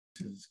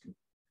is.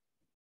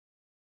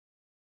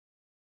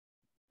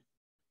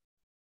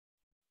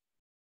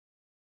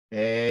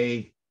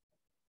 Hey,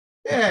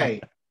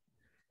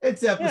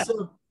 it's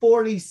episode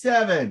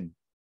 47.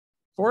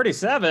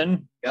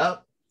 47?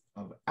 Yep.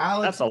 Of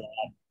Alex. That's a lot.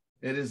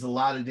 It is a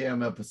lot of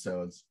damn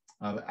episodes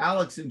of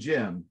Alex and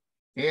Jim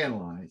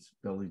analyze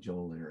Billy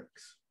Joel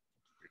lyrics.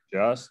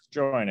 Just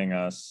joining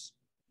us.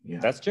 Yeah.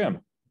 That's Jim.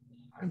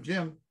 I'm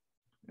Jim.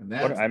 And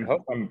that's I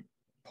hope I'm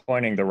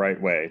pointing the right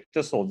way.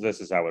 This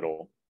is how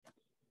it'll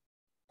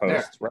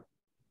post. Right?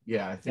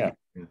 Yeah, I think.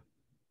 Yeah.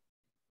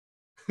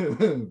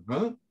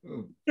 Huh?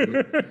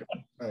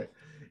 Right.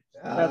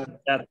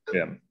 That's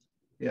Jim.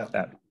 Yeah.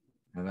 That.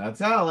 And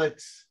that's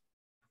Alex.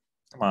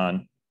 Come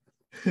on.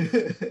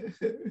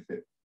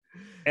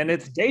 And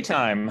it's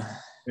daytime.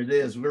 It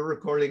is. We're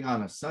recording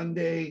on a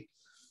Sunday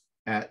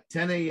at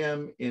 10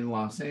 a.m. in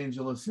Los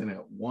Angeles and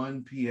at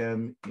 1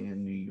 p.m.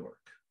 in New York.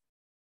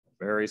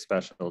 Very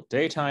special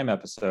daytime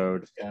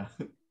episode. Yeah.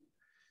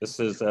 This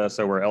is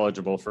so we're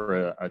eligible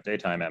for a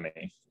daytime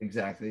Emmy.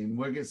 Exactly. And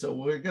we're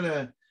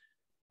gonna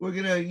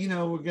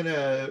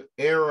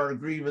air our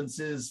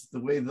grievances the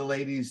way the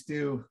ladies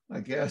do, I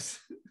guess.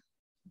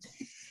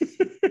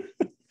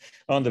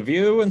 On The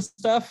View and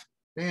stuff.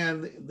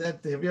 Man,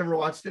 have you ever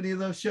watched any of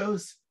those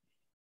shows?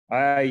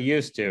 I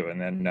used to,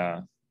 and then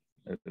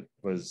it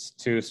was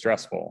too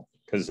stressful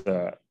because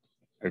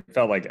it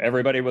felt like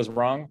everybody was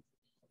wrong.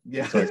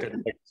 Yeah. So I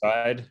couldn't pick a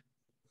side.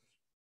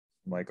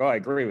 I'm like, oh, I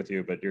agree with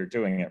you, but you're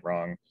doing it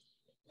wrong.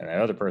 And the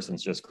other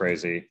person's just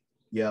crazy.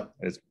 Yep.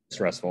 It's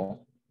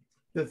stressful.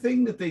 The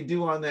thing that they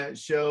do on that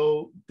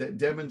show that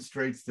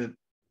demonstrates that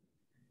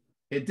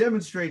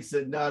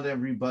not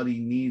everybody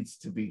needs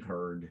to be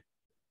heard.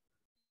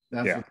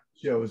 That's what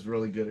the show is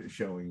really good at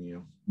showing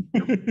you.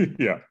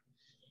 Yeah.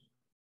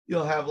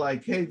 You'll have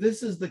like, hey,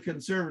 this is the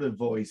conservative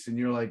voice. And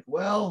you're like,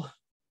 well,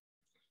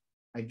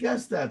 I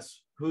guess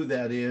that's who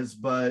that is,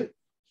 but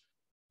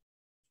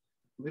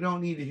we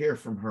don't need to hear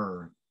from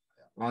her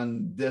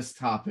on this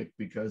topic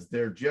because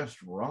they're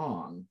just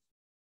wrong.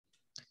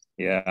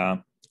 Yeah.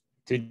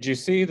 Did you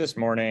see this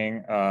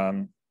morning?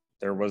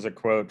 There was a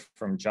quote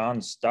from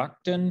John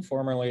Stockton,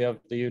 formerly of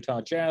the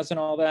Utah Jazz and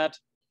all that.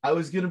 I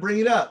was going to bring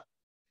it up.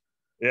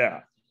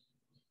 Yeah.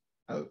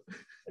 Oh.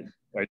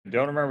 I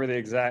don't remember the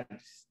exact.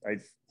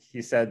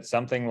 He said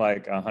something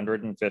like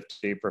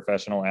 150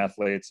 professional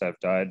athletes have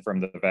died from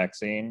the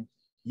vaccine.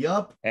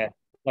 Yup. And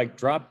like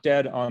drop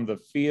dead on the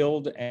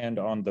field and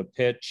on the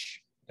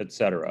pitch,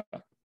 etc.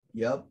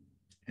 Yep.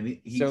 And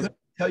he couldn't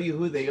tell you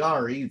who they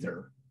are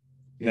either.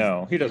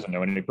 No, he doesn't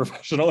know any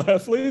professional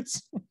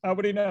athletes. How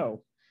would he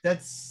know? That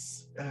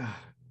was.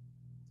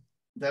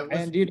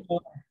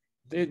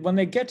 And when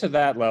they get to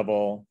that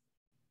level,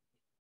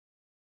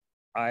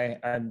 I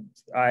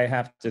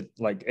have to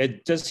like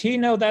it. Does he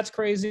know that's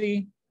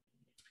crazy?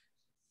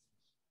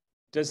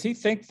 Does he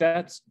think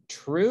that's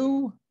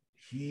true?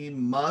 He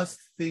must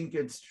think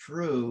it's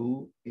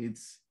true.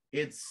 It's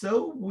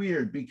so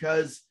weird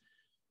because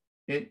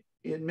it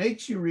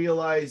makes you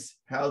realize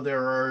how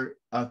there are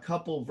a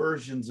couple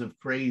versions of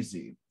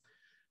crazy.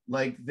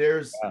 Like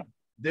there's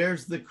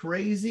the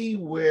crazy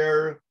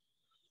where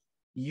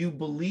you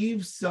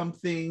believe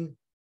something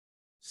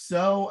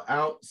so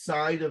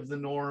outside of the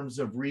norms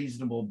of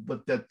reasonable,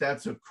 but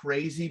that's a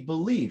crazy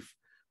belief,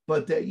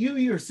 but that you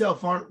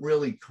yourself aren't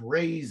really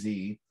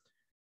crazy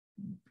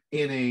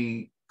in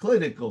a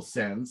clinical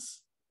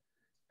sense.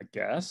 I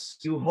guess.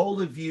 You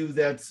hold a view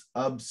that's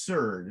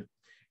absurd.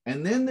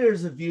 And then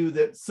there's a view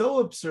that's so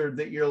absurd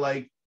that you're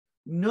like,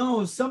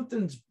 no,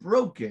 something's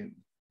broken.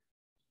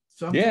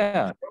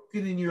 Something's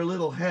broken in your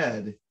little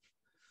head.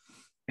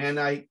 And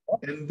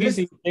this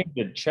easy thing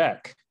to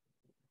check.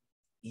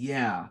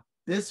 Yeah.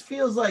 This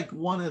feels like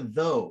one of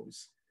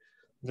those.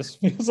 This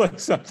feels like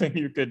something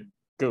you could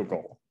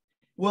Google.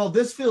 Well,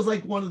 this feels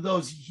like one of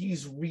those,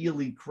 he's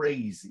really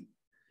crazy.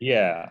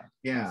 Yeah.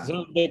 Yeah.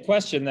 So the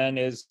question then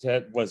is,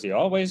 was he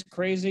always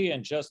crazy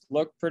and just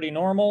looked pretty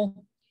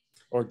normal?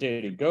 Or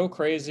did he go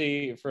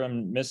crazy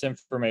from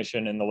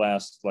misinformation in the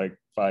last like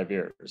 5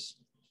 years?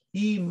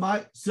 He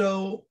might.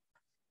 So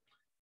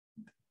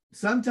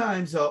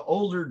sometimes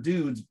older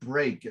dudes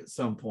break at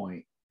some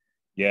point.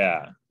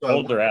 Yeah. So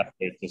older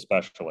athletes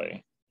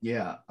especially.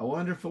 Yeah. I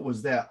wonder if it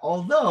was that.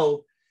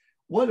 Although,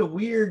 what a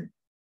weird,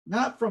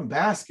 not from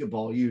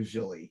basketball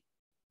usually.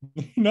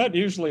 Not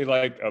usually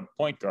like a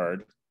point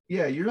guard.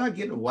 Yeah, you're not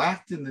getting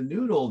whacked in the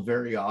noodle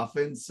very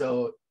often.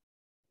 So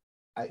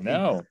it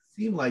doesn't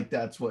seem like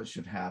that's what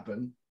should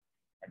happen.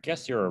 I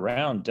guess you're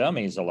around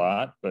dummies a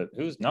lot, but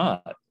who's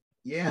not?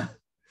 Yeah.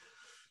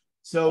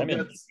 So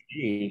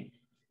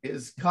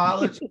his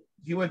college,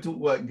 he went to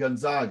what,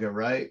 Gonzaga,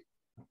 right?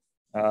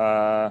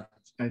 I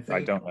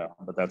don't know,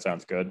 but that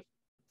sounds good.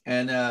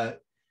 And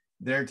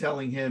they're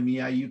telling him,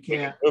 yeah, you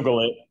can't Google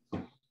it.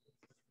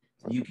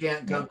 You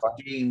can't come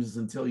to games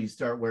until you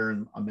start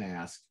wearing a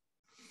mask.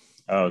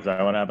 Oh, is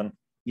that what happened?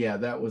 Yeah,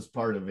 that was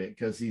part of it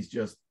because he's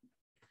just.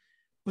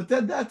 But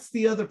then that's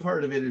the other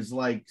part of it is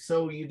like,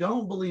 so you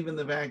don't believe in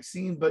the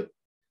vaccine, but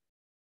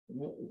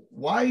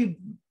why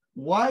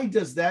why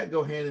does that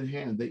go hand in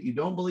hand, that you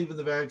don't believe in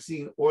the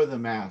vaccine or the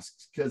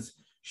masks? Because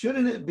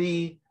shouldn't it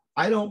be,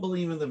 I don't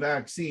believe in the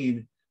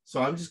vaccine,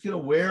 so I'm just going to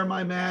wear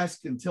my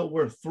mask until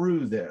we're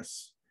through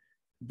this?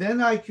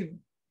 Then I could,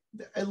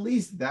 at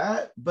least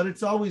that, but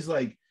it's always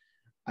like,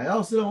 I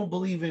also don't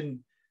believe in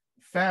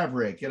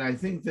fabric. And I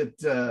think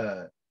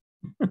that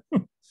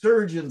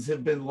surgeons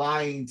have been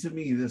lying to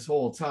me this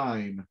whole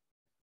time.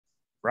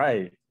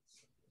 Right.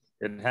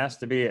 It has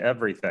to be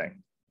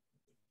everything.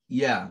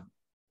 Yeah.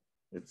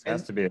 It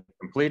has to be a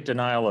complete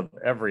denial of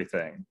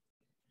everything.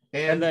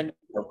 And then,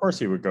 of course,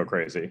 he would go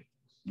crazy.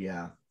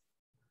 Yeah.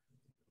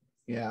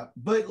 Yeah.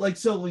 But like,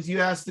 so as you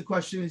asked the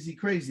question, is he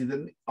crazy?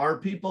 Then are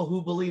people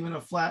who believe in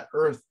a flat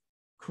earth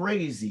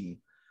crazy?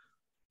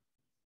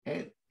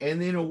 And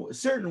in a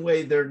certain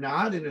way, they're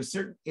not. In a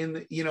certain,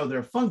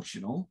 they're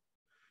functional.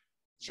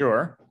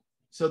 Sure.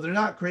 So they're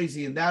not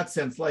crazy in that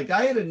sense. Like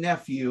I had a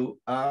nephew,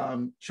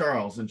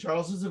 Charles, and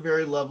Charles is a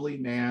very lovely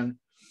man,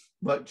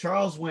 but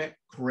Charles went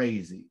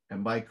crazy.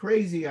 And by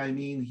crazy, I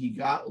mean he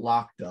got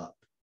locked up.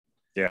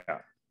 Yeah.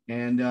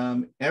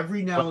 And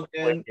every now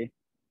and then,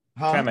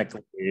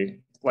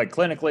 chemically, like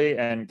clinically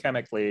and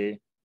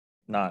chemically,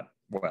 not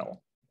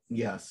well.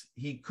 Yes,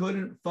 he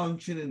couldn't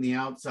function in the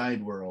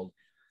outside world.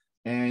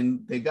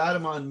 And they got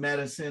him on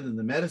medicine, and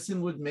the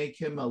medicine would make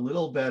him a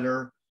little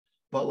better.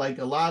 But like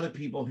a lot of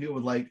people, he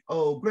would like,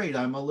 oh, great,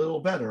 I'm a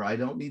little better. I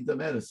don't need the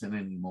medicine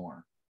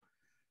anymore.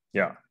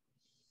 Yeah.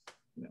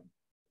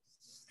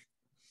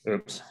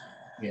 Oops.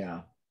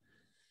 Yeah.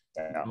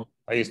 Yeah.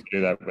 I used to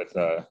do that with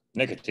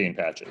nicotine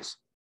patches.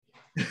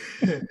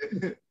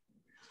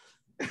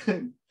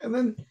 And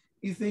then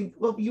you think,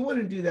 well, you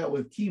wouldn't do that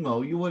with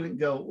chemo. You wouldn't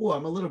go, oh,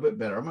 I'm a little bit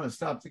better, I'm going to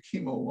stop the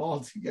chemo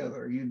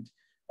altogether.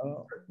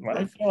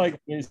 I feel like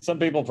some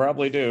people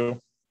probably do.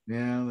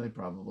 Yeah, they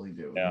probably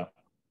do. Yeah.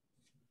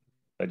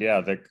 But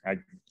yeah, I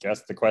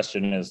guess the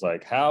question is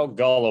like, how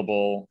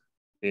gullible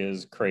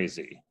is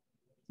crazy?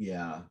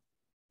 Yeah.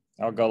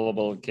 How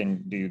gullible do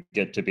you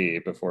get to be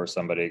before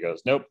somebody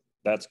goes, nope,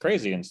 that's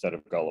crazy instead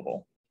of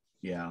gullible?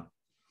 Yeah.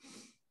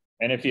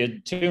 And if you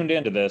tuned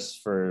into this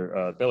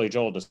for Billy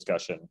Joel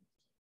discussion,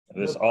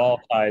 this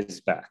all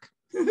ties back.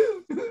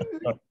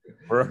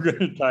 We're going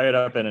to tie it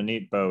up in a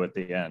neat bow at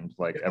the end,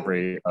 like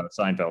every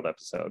Seinfeld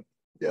episode.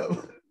 Yeah.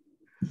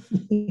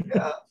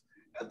 Yeah.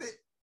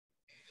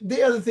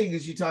 The other thing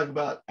is you talk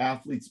about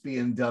athletes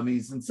being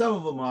dummies, and some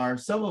of them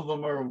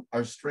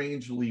are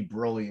strangely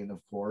brilliant,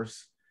 of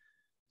course.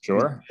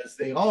 Sure. Because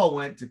they all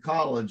went to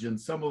college, and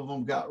some of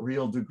them got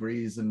real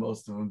degrees and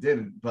most of them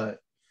didn't. But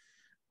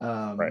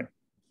right.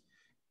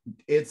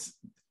 It's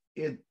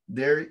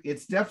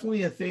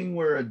definitely a thing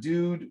where a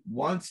dude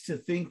wants to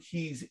think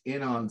he's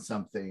in on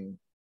something.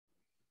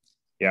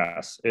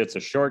 Yes, it's a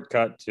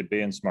shortcut to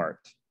being smart.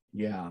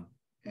 Yeah.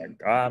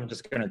 Like, I'm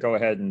just going to go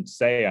ahead and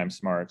say I'm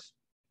smart.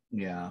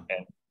 Yeah.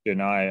 And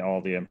deny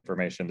all the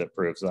information that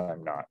proves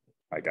I'm not,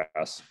 I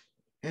guess.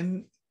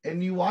 And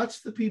you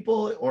watch the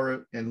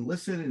people and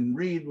listen and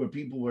read where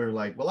people were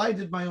like, well, I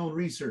did my own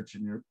research,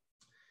 and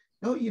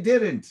no, you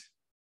didn't.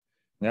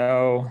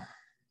 No.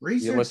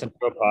 Research. You listen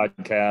to a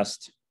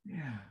podcast.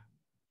 Yeah.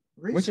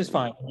 Which is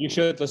fine. You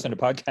should listen to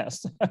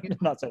podcasts. I'm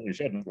not saying you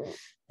shouldn't.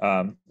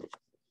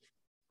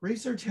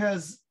 Research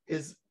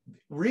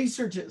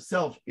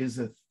itself is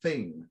a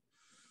thing.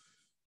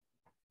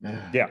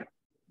 Yeah.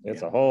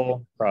 It's a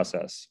whole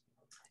process.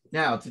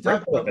 Now to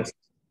talk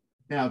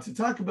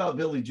about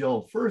Billy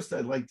Joel, first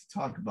I'd like to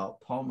talk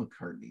about Paul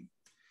McCartney.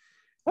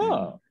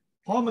 Oh.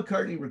 Paul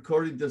McCartney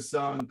recorded this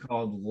song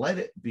called Let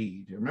It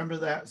Be. Do you remember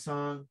that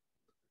song?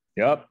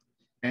 Yep.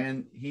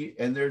 And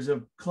there's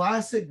a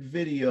classic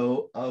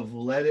video of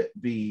Let It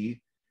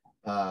Be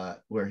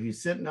where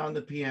he's sitting on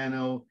the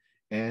piano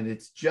and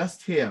it's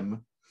just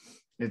him.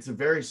 It's a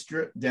very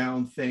stripped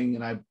down thing.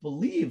 And I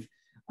believe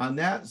on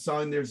that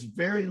song, there's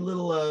very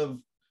little of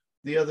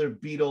the other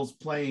Beatles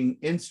playing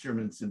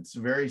instruments. It's a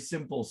very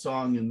simple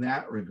song in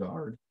that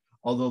regard,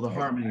 although the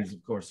harmonies,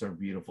 of course, are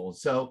beautiful.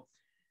 So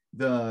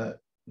the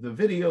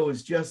video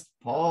is just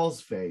Paul's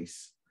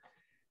face.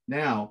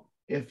 Now,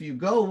 if you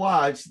go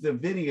watch the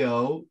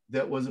video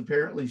that was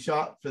apparently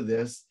shot for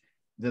this,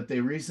 that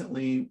they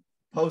recently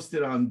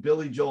posted on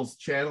Billy Joel's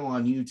channel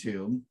on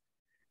YouTube,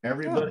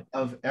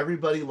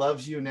 Everybody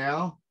Loves You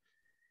Now,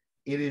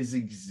 it is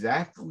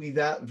exactly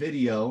that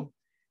video.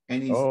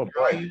 And he's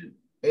trying,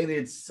 and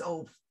it's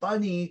so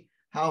funny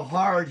how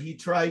hard he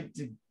tried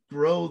to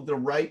grow the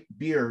right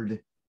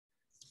beard.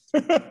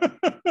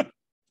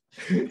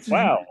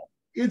 Wow.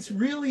 It's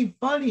really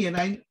funny.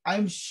 And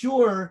I'm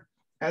sure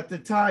at the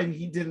time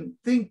he didn't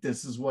think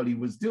this is what he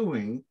was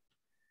doing.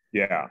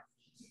 Yeah.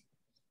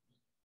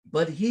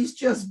 But he's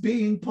just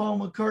being Paul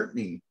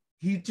McCartney.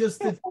 He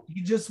just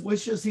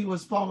wishes he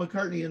was Paul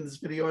McCartney in this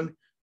video. And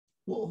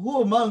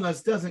who among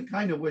us doesn't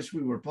kind of wish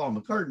we were Paul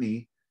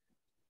McCartney?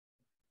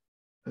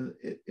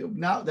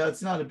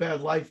 That's not a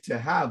bad life to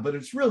have, but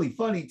it's really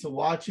funny to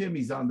watch him.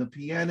 He's on the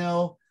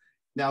piano.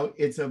 Now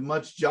it's a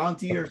much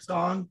jauntier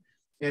song,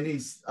 and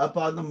he's up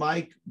on the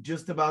mic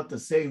just about the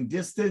same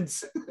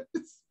distance.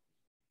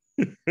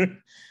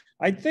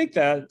 I think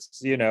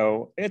that's,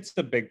 it's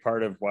a big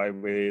part of why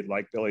we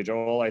like Billy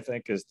Joel, I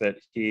think, is that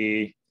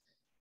he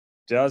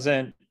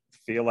doesn't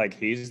feel like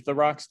he's the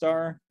rock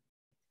star.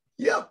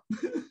 Yep.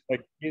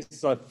 Like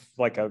he's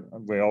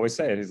we always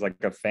say it, he's like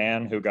a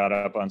fan who got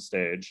up on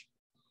stage.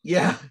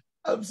 Yeah,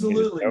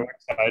 absolutely. He's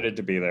so excited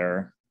to be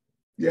there.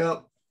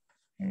 Yep.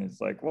 And it's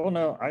like, well,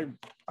 no,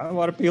 I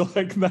want to be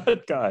like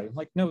that guy. I'm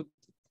like, no,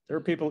 there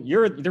are people,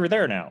 you're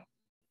there now.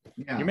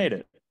 Yeah. You made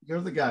it.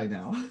 You're the guy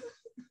now.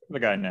 The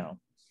guy now.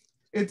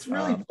 It's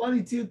really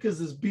funny too, because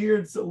his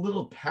beard's a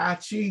little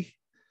patchy.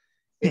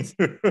 It's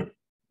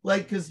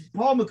like, because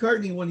Paul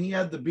McCartney, when he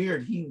had the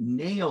beard, he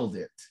nailed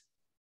it.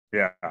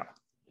 Yeah.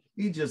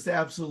 He just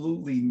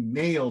absolutely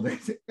nailed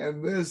it.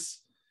 And this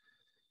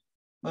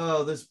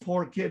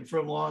poor kid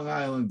from Long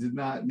Island did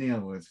not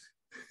nail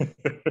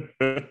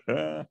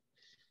it.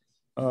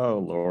 Oh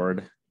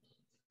Lord.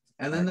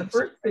 And then the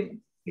first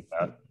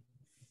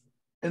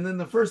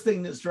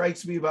thing that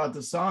strikes me about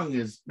the song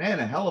is, man,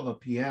 a hell of a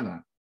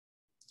piano.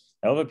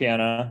 Hell of a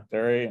piano,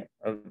 very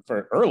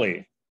for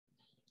early.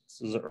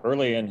 This is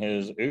early in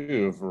his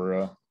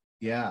oeuvre.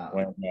 Yeah.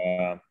 When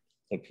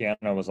the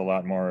piano was a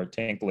lot more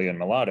tinkly and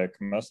melodic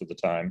most of the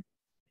time.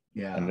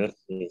 Yeah. And this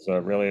is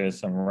really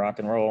some rock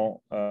and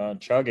roll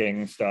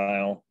chugging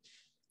style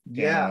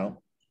piano. Yeah.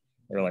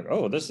 They're like,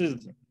 oh, this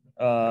is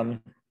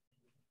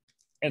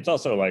it's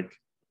also like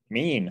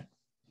mean.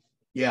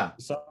 Yeah.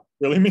 So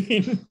really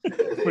mean,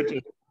 which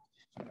is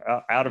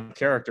out of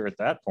character at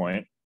that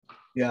point.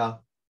 Yeah.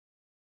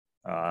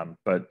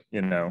 But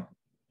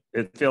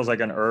it feels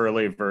like an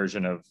early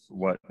version of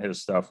what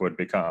his stuff would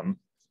become.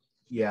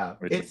 Yeah.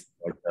 It's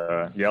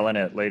like yelling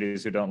at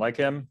ladies who don't like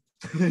him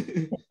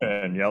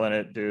and yelling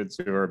at dudes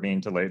who are mean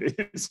to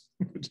ladies.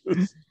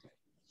 This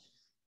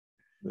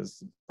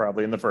is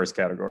probably in the first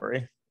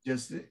category.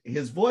 Just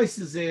his voice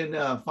is in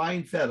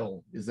Fine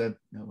Fettle. Is that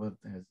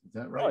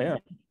right? Oh yeah,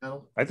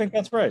 Fettle? I think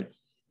that's right.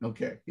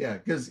 Okay, yeah,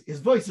 because his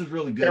voice is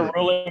really good. They're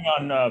rolling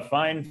on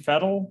Fine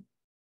Fettle.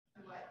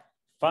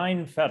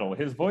 Fine Fettle.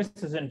 His voice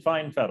is in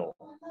Fine Fettle.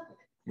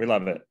 We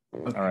love it.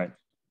 Okay. All right.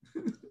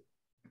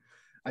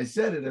 I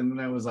said it, and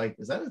then I was like,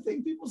 "Is that a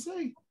thing people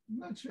say?" I'm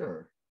not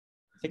sure.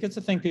 I think it's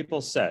a thing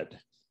people said.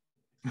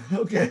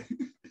 Okay.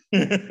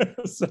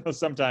 So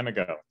some time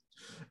ago.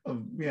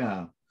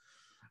 Yeah.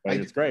 But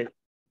it's great.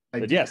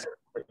 But yes.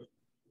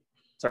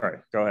 Sorry,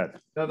 go ahead.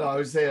 No, I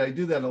was saying I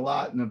do that a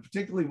lot, and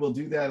particularly we'll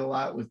do that a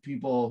lot with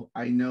people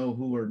I know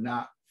who are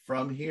not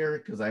from here,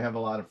 because I have a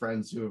lot of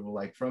friends who are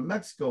like from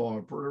Mexico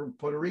or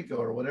Puerto Rico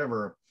or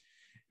whatever,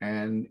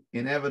 and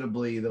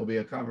inevitably there'll be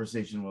a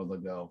conversation where they'll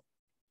go,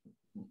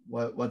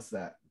 "What's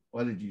that?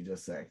 What did you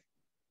just say?"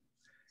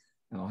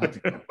 And I'll have to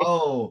go,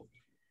 "Oh,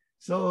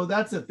 so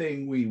that's a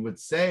thing we would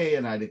say,"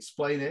 and I'd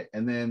explain it,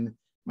 and then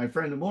my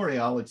friend Amori,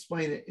 I'll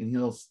explain it, and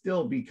he'll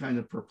still be kind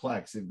of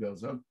perplexed and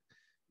goes, "Oh,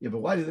 yeah, but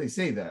why do they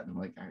say that?" And I'm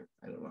like,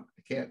 I don't know.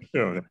 I can't.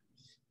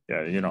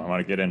 Yeah, you don't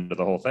want to get into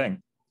the whole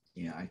thing.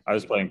 Yeah. I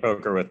was playing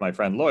poker with my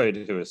friend Lloyd,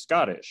 who is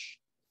Scottish,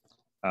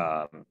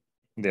 the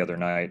other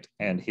night,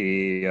 and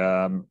he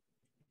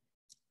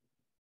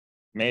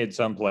made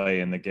some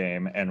play in the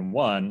game and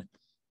won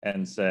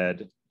and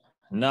said,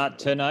 "Not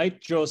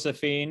tonight,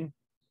 Josephine."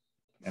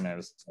 And I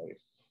was like,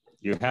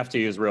 you have to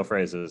use real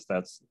phrases.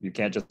 You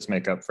can't just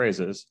make up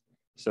phrases.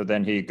 So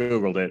then he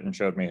Googled it and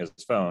showed me his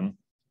phone.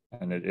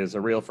 And it is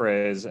a real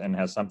phrase and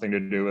has something to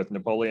do with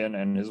Napoleon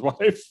and his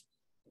wife.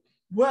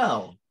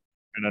 Well.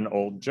 And an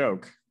old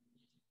joke.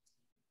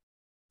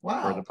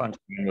 Wow. Where the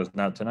punchline was,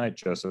 "Not tonight,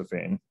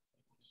 Josephine."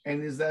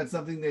 And is that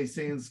something they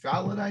say in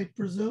Scotland, I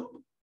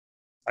presume?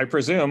 I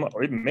presume.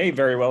 Or it may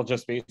very well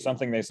just be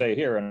something they say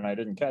here and I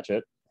didn't catch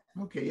it.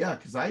 Okay, yeah,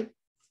 because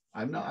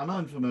I'm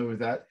unfamiliar with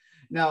that.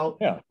 Now,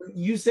 yeah,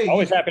 you say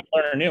always happy to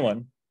learn a new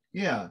one.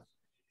 Yeah.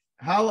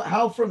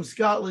 How from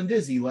Scotland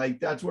is he?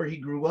 Like that's where he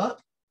grew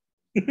up?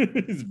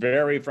 He's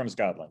very from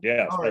Scotland.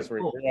 Yeah, that's where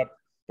he grew up,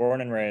 born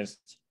and raised.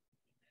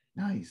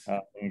 Nice.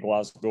 In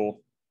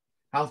Glasgow.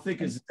 How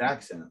thick is his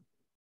accent?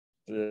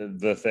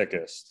 The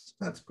thickest.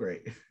 That's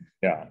great.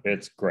 Yeah,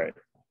 it's great.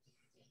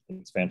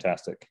 It's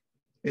fantastic.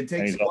 It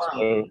takes a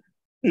while.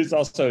 He's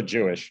also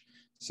Jewish.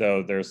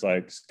 So there's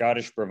like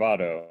Scottish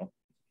bravado,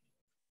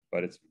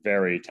 but it's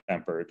very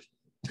tempered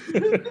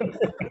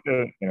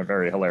in a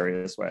very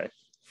hilarious way.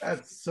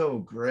 That's so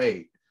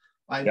great.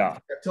 I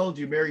told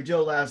you Mary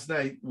Jo last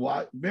night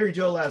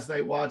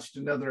watched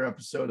another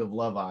episode of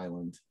Love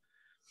Island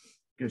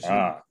because she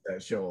watched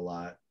that show a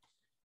lot.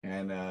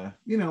 And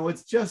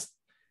it's just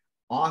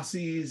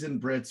Aussies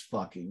and Brits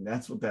fucking.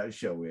 That's what that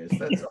show is.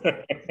 That's all.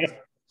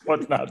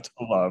 What's not to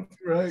love?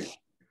 Right.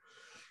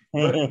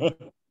 But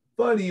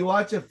funny, you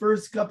watch the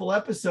first couple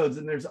episodes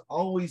and there's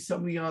always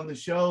somebody on the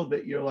show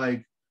that you're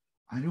like,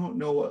 I don't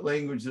know what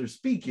language they're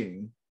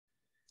speaking.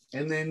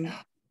 And then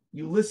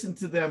you listen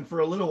to them for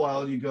a little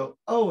while and you go,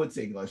 oh, it's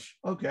English.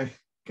 Okay,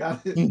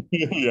 got it.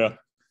 Yeah.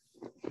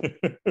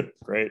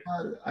 Great.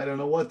 I don't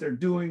know what they're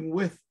doing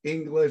with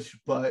English,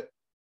 but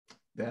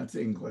that's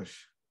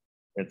English.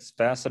 It's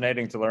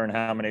fascinating to learn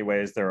how many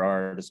ways there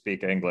are to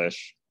speak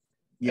English.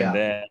 Yeah. And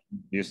then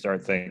you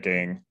start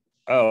thinking,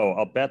 oh,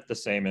 I'll bet the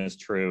same is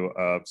true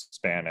of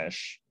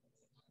Spanish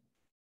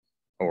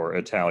or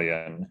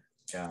Italian.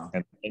 Yeah.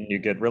 And you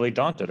get really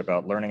daunted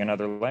about learning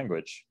another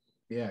language.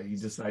 Yeah. You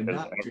decide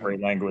Because not every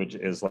to. language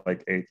is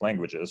like 8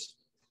 languages.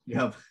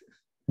 Yep.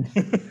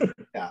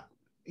 Yeah.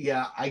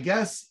 Yeah. I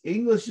guess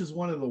English is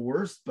one of the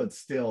worst, but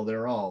still,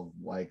 they're all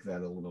like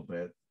that a little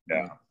bit.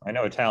 Yeah. I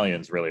know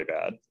Italian's really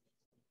bad.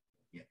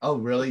 Yeah. Oh,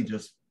 really?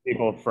 Just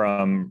people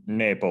from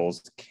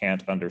Naples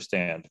can't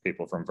understand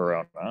people from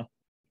Verona.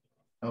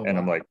 oh, And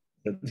wow. I'm like,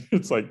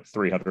 it's like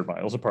 300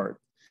 miles apart.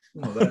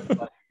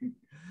 Oh,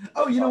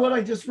 oh, you know what?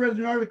 I just read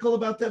an article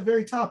about that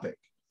very topic.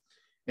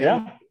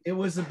 And yeah. It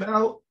was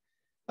about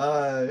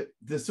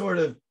the sort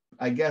of,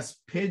 I guess,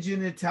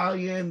 pidgin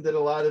Italian that a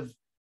lot of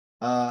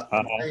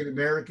Italian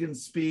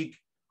Americans speak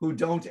who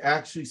don't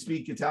actually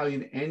speak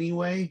Italian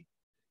anyway.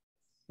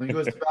 Like it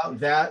was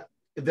about that.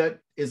 That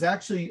is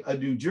actually a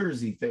New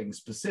Jersey thing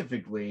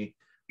specifically,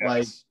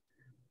 yes.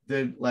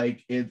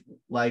 like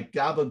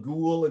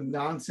gabagool and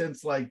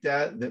nonsense like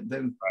that.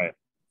 Then right.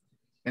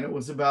 And it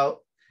was about,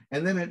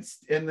 and then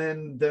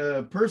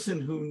the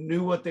person who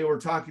knew what they were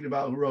talking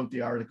about, who wrote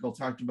the article,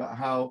 talked about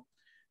how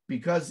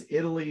because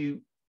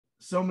Italy,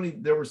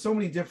 there were so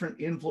many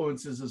different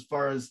influences as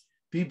far as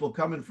people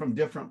coming from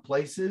different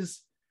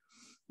places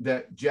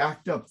that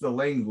jacked up the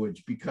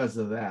language because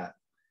of that.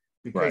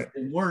 Because right.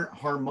 they weren't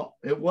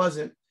it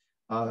wasn't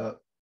not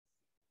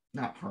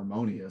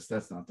harmonious.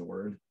 That's not the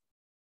word.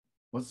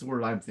 What's the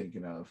word I'm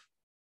thinking of?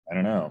 I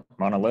don't know.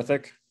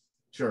 Monolithic?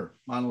 Sure.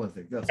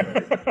 Monolithic. That's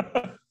right.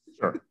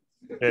 Sure.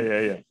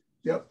 Yeah.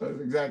 Yep. That's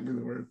exactly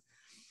the word.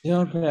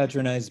 Don't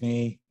patronize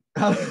me.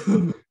 It's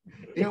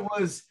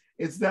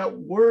that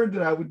word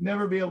that I would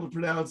never be able to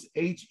pronounce.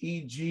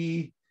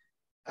 H-E-G.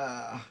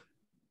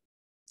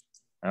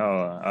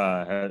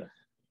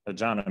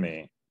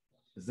 Hegemony.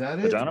 Is that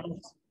it?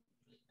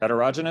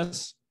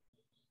 Heterogeneous?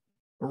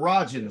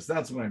 Erogenous,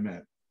 that's what I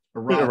meant.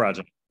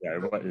 Erogenous. Yeah,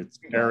 it's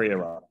very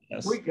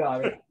erogenous. We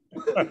got it.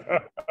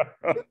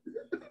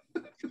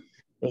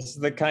 This is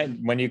the kind,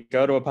 when you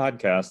go to a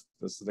podcast,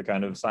 this is the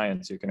kind of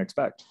science you can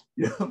expect.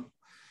 Yeah.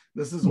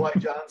 This is why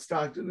John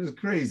Stockton is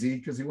crazy,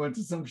 because he went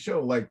to some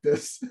show like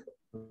this.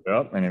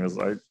 Yep. And he was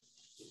like,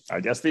 I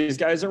guess these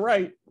guys are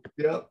right.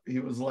 Yep. He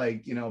was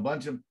like, a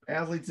bunch of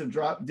athletes have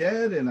dropped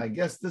dead, and I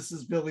guess this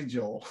is Billy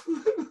Joel.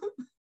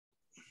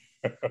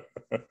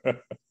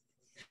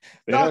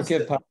 They don't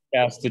give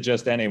podcasts to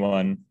just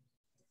anyone.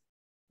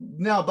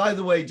 Now, by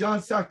the way,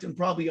 John Stockton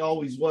probably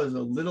always was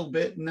a little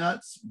bit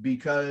nuts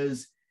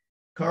because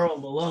Karl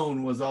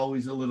Malone was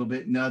always a little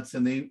bit nuts,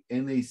 and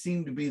they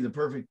seemed to be the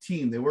perfect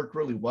team. They worked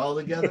really well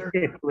together.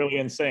 Really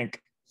in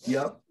sync.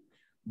 Yep.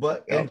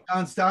 And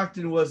John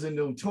Stockton was a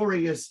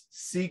notorious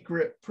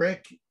secret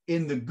prick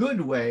in the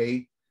good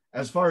way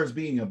as far as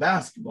being a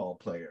basketball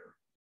player.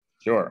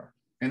 Sure.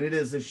 And it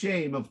is a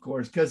shame, of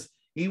course, because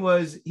he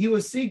was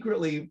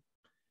secretly,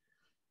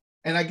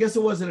 and I guess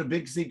it wasn't a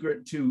big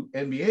secret to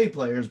NBA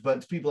players,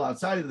 but people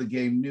outside of the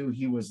game knew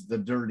he was the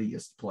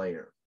dirtiest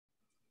player.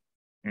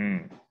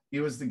 He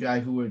was the guy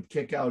who would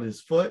kick out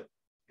his foot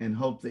and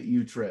hope that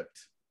you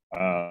tripped.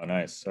 Oh,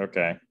 nice.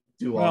 Okay.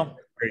 Well,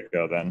 there you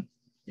go then.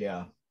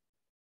 Yeah.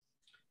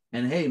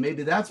 And hey,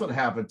 maybe that's what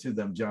happened to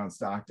them, John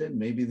Stockton.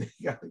 Maybe they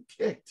got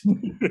kicked.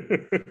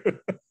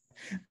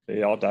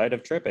 They all died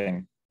of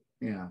tripping.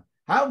 Yeah.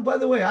 By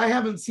the way, I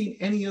haven't seen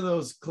any of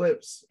those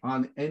clips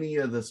on any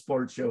of the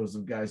sports shows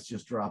of guys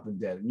just dropping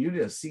dead. And you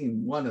just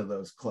seen one of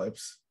those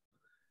clips.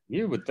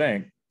 You would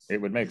think it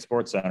would make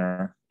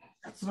SportsCenter.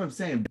 That's what I'm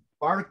saying.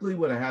 Barkley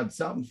would have had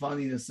something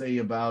funny to say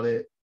about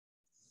it.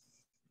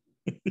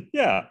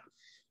 Yeah.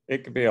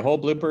 It could be a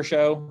whole blooper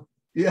show.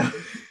 Yeah.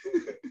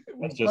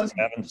 It's just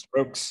having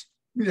strokes.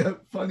 Yeah.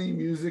 Funny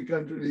music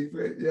underneath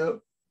it. Yep.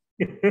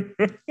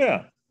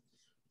 Yeah.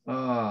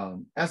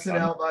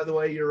 SNL, by the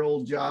way, your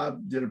old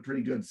job, did a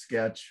pretty good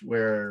sketch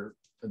where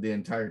the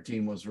entire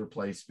team was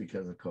replaced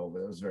because of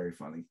COVID. It was very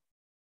funny.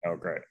 Oh,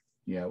 great.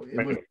 Yeah.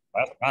 It was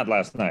not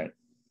last night.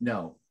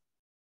 No.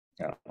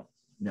 No.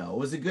 No, it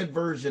was a good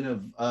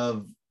version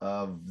of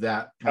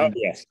that.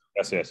 Yes.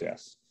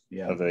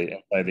 Yeah. Of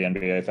the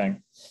NBA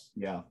thing.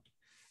 Yeah.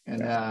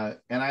 And I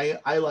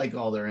like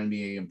all their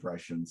NBA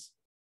impressions.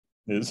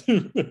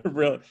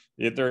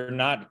 They're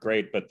not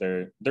great, but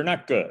they're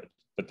not good,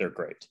 but they're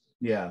great.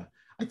 Yeah.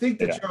 I think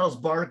that Charles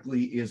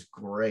Barkley is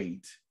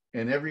great,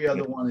 and every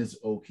other one is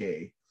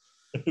okay.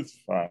 It's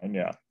fine,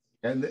 yeah.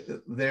 And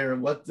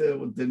what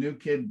the new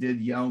kid did,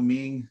 Yao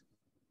Ming.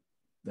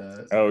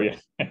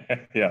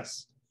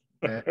 Yes.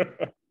 And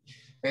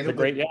it's a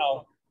great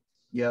Yao.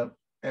 Yep.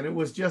 And it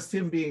was just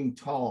him being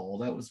tall.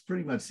 That was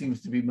pretty much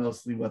seems to be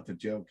mostly what the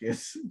joke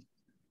is.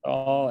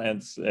 Oh,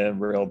 and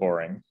real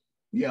boring.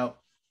 Yep.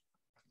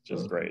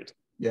 Just great.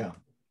 Yeah.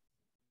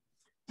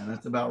 And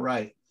that's about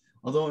right.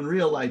 Although in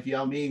real life,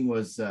 Yao Ming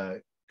was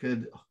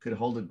could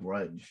hold a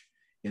grudge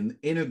in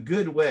a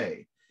good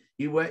way.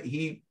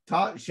 He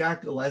taught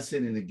Shaq a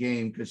lesson in the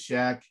game because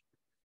Shaq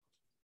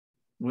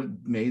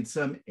made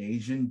some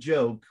Asian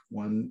joke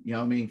when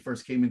Yao Ming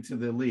first came into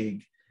the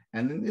league,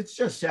 And then it's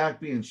just Shaq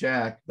being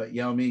Shaq, but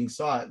Yao Ming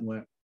saw it and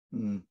went,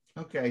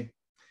 okay.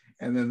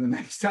 And then the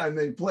next time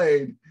they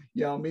played,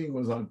 Yao Ming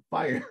was on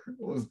fire. It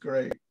was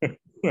great.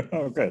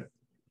 Oh, good.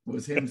 It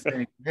was him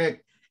saying, hey,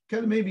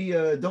 kind of maybe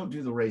don't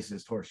do the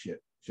racist horse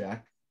shit,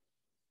 Shaq.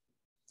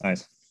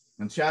 Nice.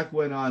 And Shaq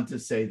went on to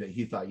say that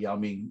he thought Yao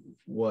Ming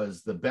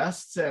was the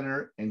best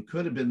center and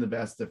could have been the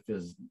best if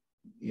his,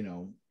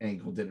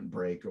 ankle didn't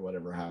break or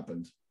whatever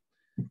happened.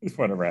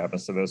 Whatever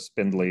happens to those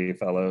spindly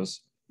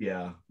fellows.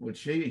 Yeah,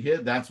 which he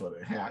that's what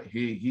it had.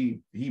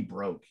 He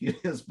broke.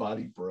 His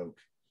body broke.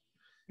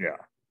 Yeah.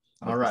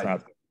 All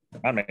right.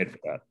 Not made for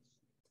that.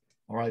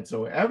 All right.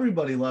 So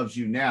Everybody Loves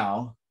You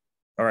Now.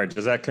 All right.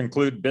 Does that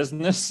conclude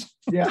business?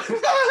 Yeah.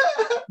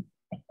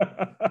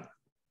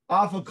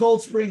 Off of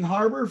Cold Spring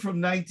Harbor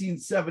from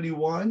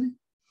 1971.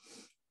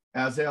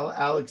 As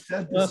Alex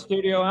said, the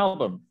studio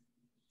album.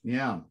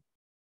 Yeah.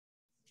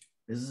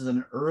 This is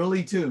an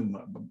early tune.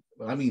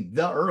 I mean,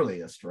 the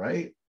earliest,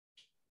 right?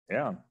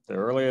 Yeah. The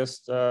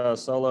earliest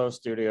solo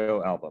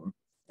studio album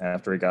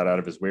after he got out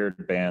of his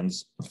weird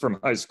bands from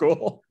high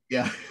school.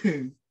 Yeah.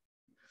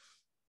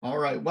 All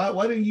right. Why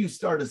don't you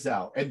start us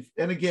out?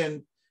 And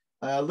again,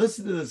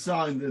 listen to the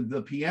song.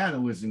 The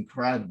piano is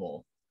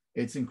incredible.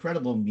 It's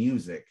incredible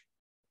music.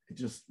 It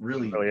just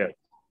really is.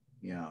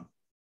 Yeah.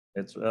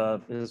 It's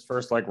his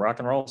first like rock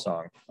and roll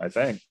song, I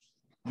think.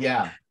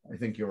 Yeah, I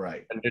think you're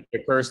right. And it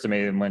occurs to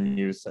me when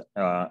you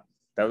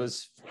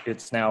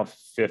it's now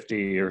 50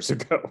 years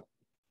ago.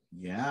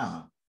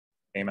 Yeah.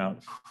 Came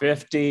out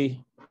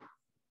 50.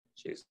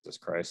 Jesus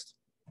Christ.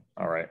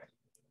 All right.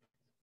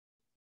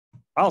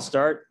 I'll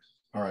start.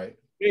 All right.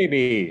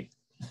 Baby.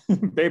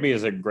 Baby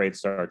is a great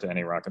start to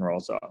any rock and roll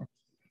song.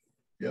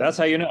 Yep. That's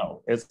how you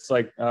know. It's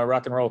like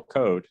rock and roll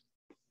code.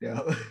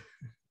 Yeah.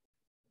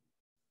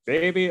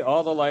 Baby,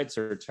 all the lights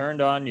are turned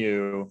on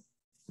you.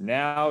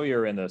 Now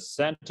you're in the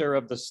center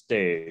of the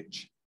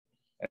stage.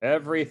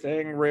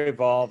 Everything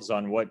revolves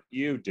on what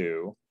you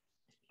do.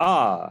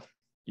 Ah,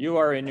 you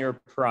are in your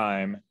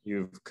prime.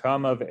 You've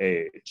come of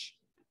age.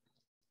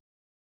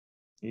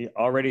 He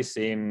already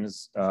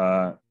seems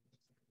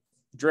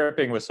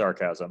dripping with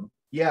sarcasm.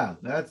 Yeah,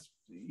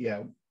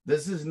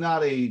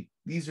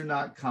 these are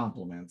not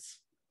compliments.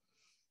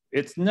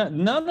 It's not,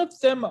 none of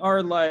them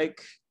are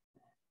like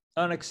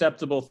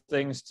unacceptable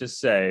things to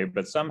say,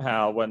 but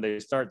somehow when they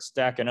start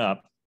stacking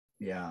up,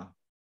 yeah,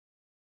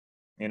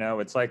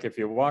 it's like if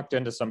you walked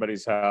into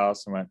somebody's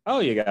house and went, oh,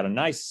 you got a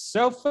nice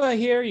sofa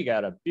here, you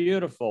got a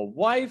beautiful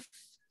wife,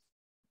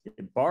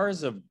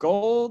 bars of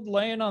gold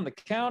laying on the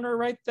counter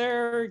right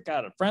there,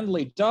 got a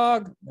friendly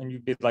dog, and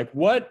you'd be like,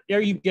 what are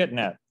you getting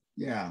at?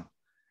 Yeah,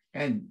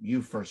 and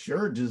you for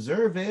sure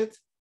deserve it.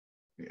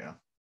 Yeah.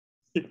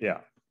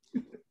 Yeah.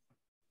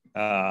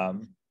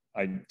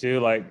 I do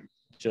like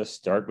just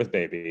start with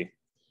Baby.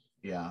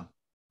 Yeah.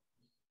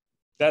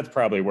 That's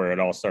probably where it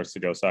all starts to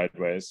go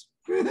sideways.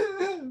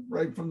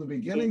 Right from the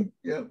beginning.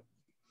 Yep.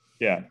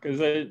 Yeah, because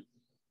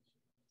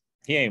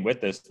he ain't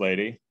with this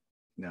lady.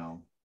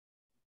 No.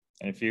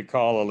 And if you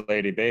call a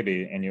lady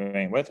baby and you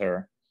ain't with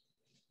her,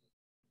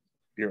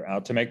 you're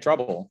out to make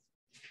trouble.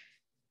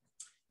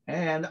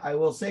 And I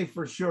will say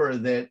for sure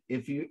that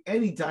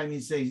anytime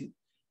you say,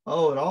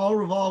 oh, it all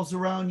revolves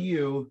around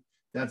you,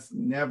 that's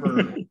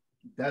never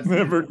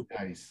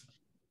nice.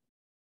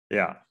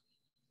 Yeah.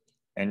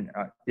 And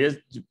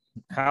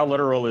how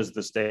literal is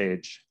the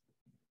stage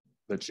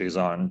that she's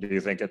on? Do you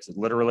think it's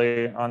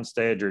literally on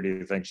stage, or do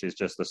you think she's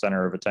just the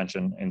center of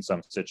attention in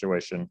some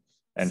situation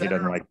and he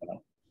doesn't like that?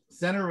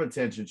 Center of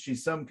attention.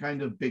 She's some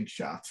kind of big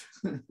shot.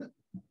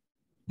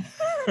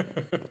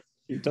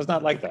 He does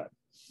not like that.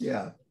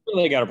 Yeah.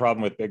 Really got a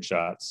problem with big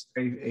shots.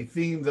 A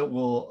theme that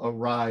will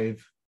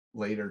arrive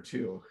later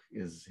too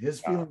is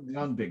his feelings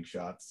on big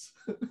shots.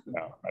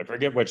 No, I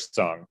forget which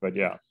song, but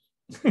yeah.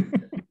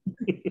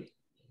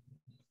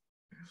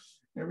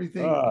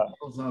 Everything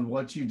goes on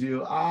what you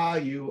do. Ah,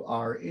 you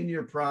are in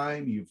your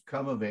prime. You've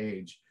come of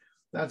age.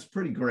 That's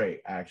pretty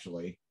great,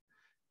 actually.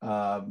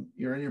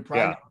 You're in your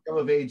prime, you've come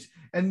of age.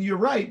 And you're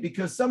right,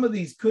 because some of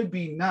these could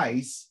be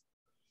nice.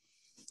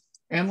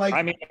 And like,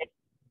 I mean,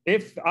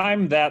 if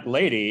I'm that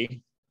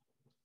lady,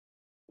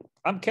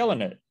 I'm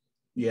killing it.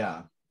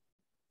 Yeah.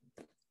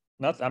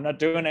 I'm not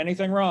doing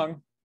anything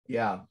wrong.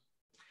 Yeah.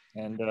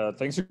 And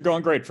things are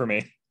going great for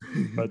me.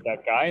 But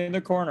that guy in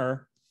the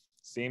corner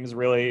seems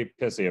really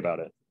pissy about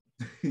it.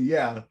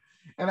 Yeah.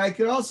 And I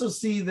could also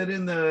see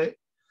that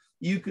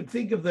you could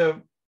think of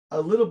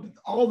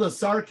all the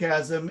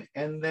sarcasm,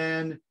 and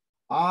then,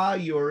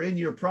 you're in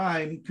your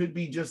prime could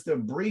be just a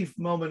brief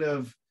moment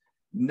of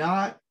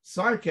not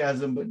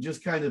sarcasm, but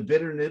just kind of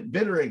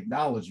bitter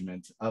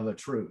acknowledgement of a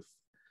truth.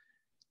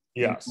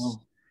 Yes.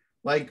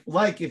 Like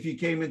if you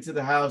came into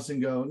the house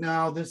and go,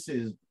 no, it's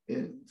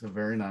a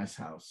very nice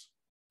house.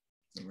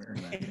 It's a very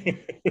nice.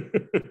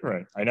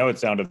 Right. I know it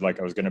sounded like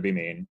I was going to be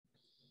mean.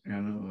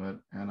 And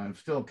I'm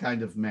still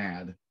kind of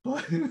mad,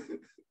 but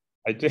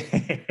I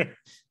did.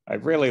 I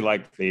really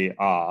like the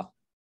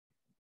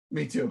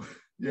Me too.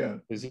 Yeah.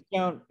 Because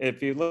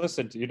if you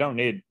listen, you don't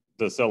need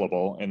the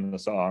syllable in the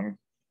song.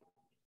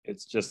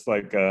 it's just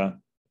like yeah,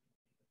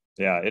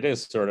 it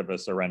is sort of a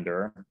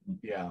surrender.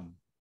 Yeah.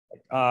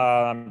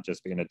 I'm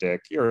just being a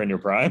dick. You're in your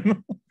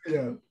prime.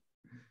 Yeah.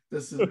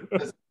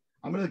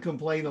 I'm going to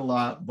complain a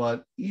lot,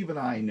 but even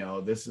I know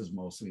this is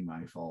mostly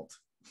my fault.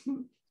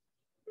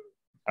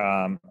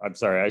 I'm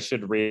sorry, I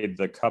should read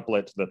the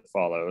couplet that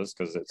follows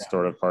because it's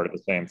sort of part of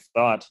the same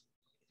thought.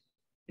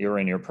 You're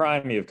in your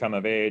prime, you've come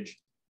of age,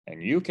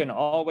 and you can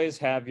always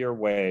have your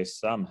way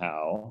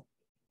somehow,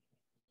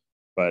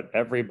 but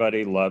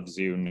everybody loves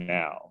you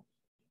now.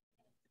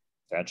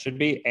 That should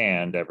be,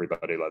 and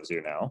everybody loves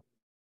you now.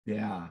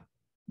 Yeah.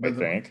 But I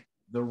think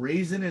the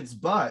reason it's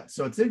but,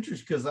 so it's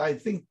interesting because I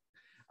think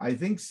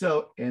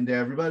so, and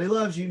everybody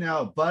loves you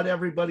now, but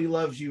everybody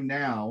loves you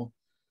now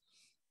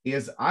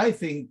is, I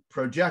think,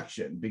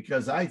 projection,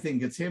 because I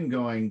think it's him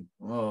going,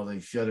 oh, they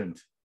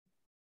shouldn't.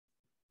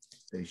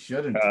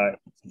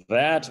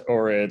 That,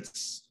 or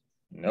it's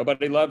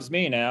nobody loves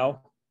me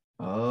now.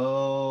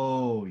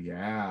 Oh,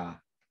 yeah.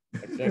 I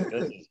think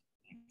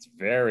it's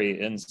very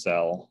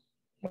incel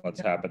what's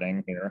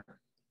happening here.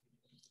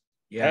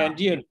 Yeah. And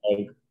you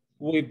know,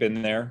 we've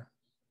been there.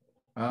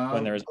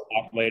 When there's a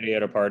hot lady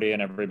at a party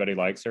and everybody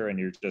likes her and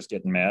you're just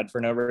getting mad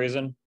for no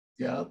reason.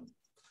 Yeah.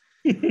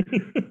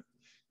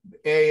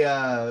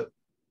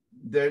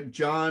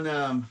 John,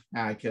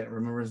 I can't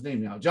remember his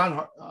name now.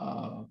 John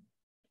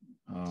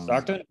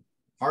Stockton?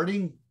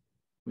 Harding.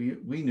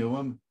 We knew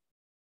him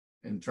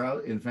in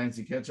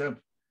Fancy Ketchup.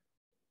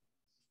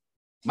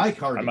 Mike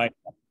Harding.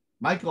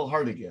 Michael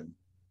Hardigan.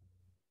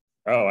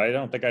 Oh, I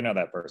don't think I know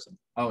that person.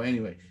 Oh,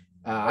 anyway.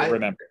 I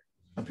remember.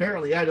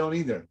 Apparently I don't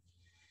either.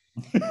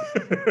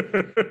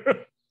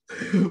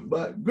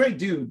 But great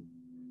dude.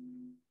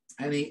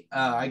 And he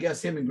I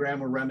guess him and Graham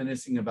were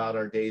reminiscing about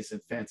our days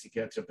at Fancy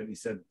Ketchup, and he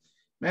said,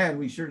 man,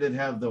 we sure did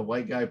have the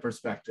white guy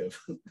perspective.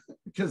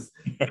 Because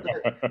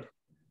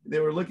they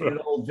were looking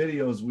at old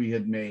videos we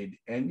had made,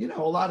 and you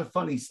know, a lot of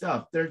funny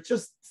stuff. There's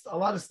just a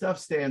lot of stuff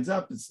stands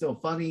up, it's still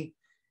funny,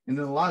 and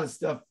then a lot of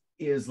stuff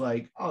is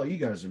like, oh, you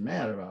guys are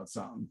mad about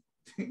something.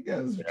 You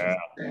guys are just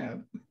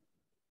mad.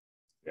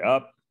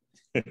 Yep.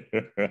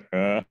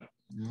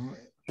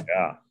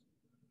 Yeah.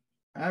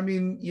 I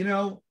mean, you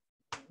know,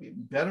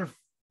 better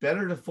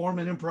to form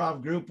an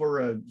improv group or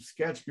a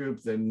sketch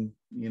group than,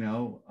 you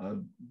know, a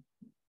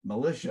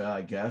militia,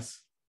 I guess.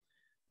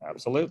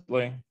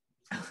 Absolutely.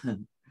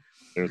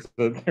 There's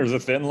a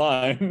thin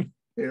line.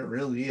 It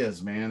really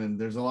is, man. And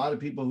there's a lot of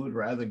people who'd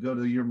rather go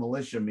to your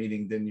militia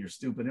meeting than your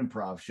stupid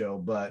improv show,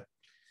 but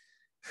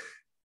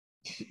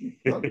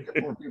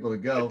get more people to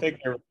go. I think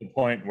there was a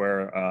point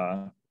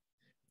where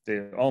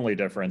the only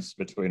difference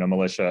between a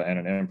militia and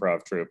an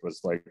improv troupe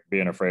was like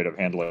being afraid of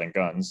handling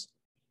guns.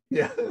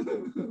 Yeah,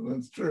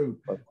 that's true.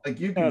 Like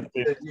you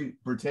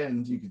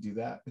pretend you could do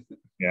that.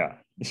 Yeah.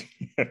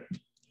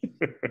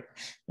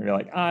 You're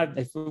like,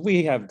 if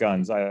we have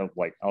guns,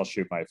 I'll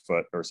shoot my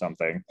foot or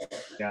something.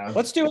 Yeah.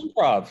 Let's do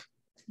improv.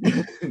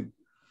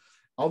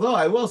 Although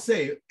I will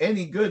say,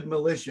 any good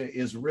militia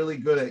is really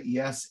good at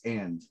yes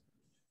and.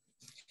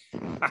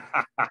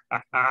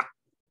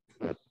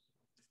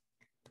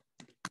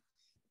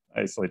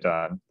 Nicely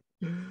done.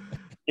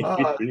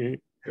 Here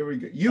we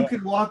go. You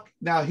can walk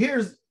now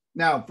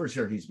for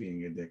sure he's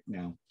being a dick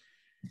now.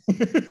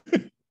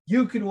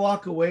 You can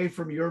walk away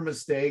from your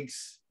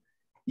mistakes.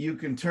 You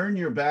can turn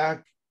your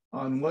back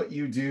on what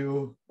you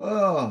do.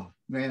 Oh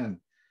man.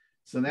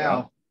 So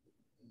now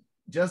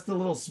just a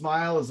little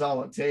smile is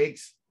all it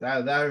takes.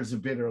 There's a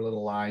bitter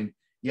little line.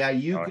 Yeah,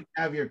 you can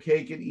have your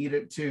cake and eat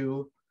it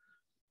too.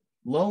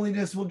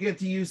 Loneliness will get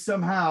to you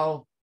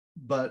somehow,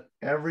 but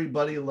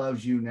everybody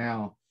loves you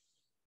now.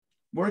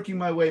 Working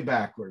my way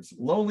backwards.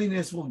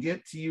 Loneliness will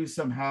get to you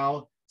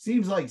somehow.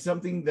 Seems like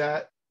something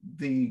that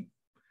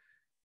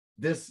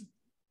this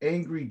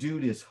angry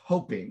dude is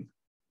hoping.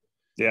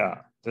 Yeah,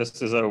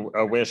 this is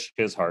a wish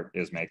his heart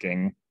is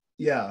making.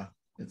 Yeah,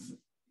 this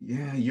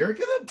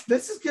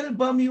is gonna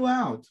bum you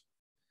out.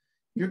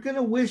 You're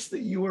gonna wish that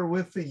you were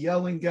with the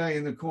yelling guy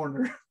in the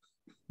corner.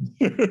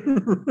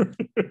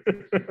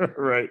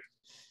 Right.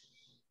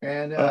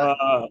 And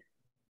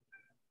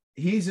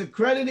he's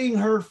accrediting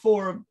her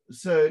for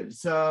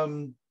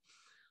some,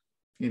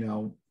 you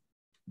know,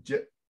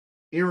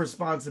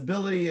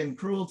 irresponsibility and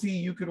cruelty.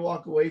 You could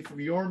walk away from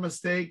your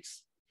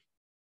mistakes.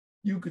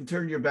 You can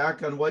turn your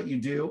back on what you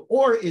do.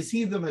 Or is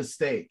he the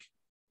mistake?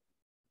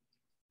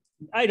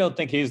 I don't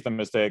think he's the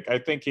mistake. I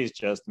think he's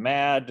just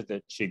mad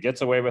that she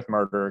gets away with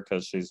murder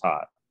because she's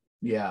hot.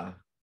 Yeah.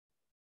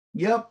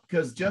 Yep,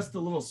 because just a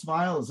little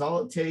smile is all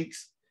it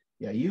takes.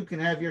 Yeah, you can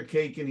have your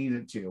cake and eat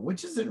it too,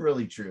 which isn't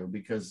really true,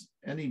 because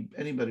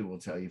anybody will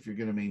tell you if you're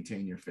going to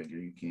maintain your figure,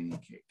 you can't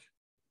eat cake.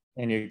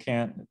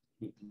 And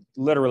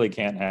literally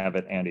can't have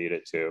it and eat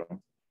it too.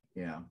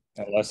 Yeah.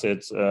 Unless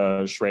it's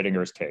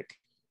Schrodinger's cake.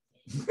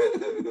 That's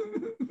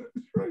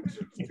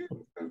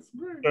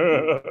great.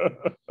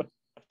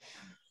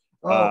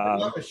 I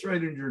love a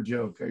Schrodinger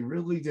joke. I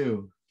really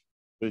do.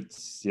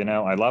 It's, you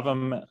know, I love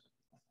them,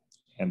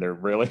 and they're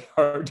really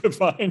hard to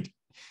find.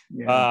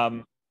 Yeah.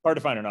 Hard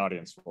to find an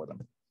audience for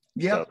them.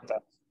 Yep. So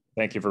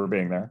Thank you for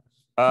being there.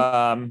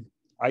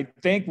 I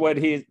think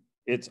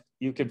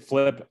you could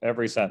flip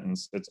every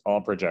sentence. It's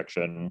all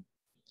projection.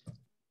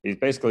 He's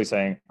basically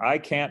saying, I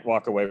can't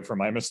walk away from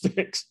my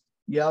mistakes.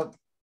 Yep.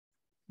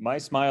 My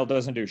smile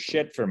doesn't do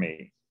shit for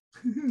me.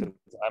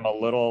 I'm a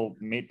little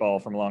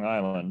meatball from Long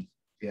Island.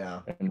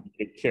 Yeah. And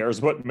it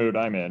cares what mood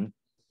I'm in.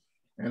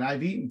 And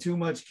I've eaten too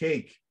much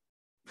cake.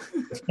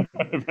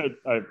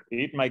 I've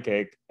eaten my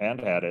cake and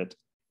had it.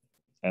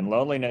 And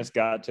loneliness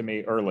got to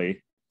me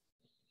early.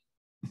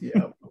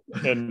 Yeah.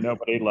 And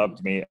nobody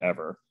loved me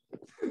ever.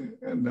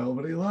 And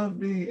nobody loved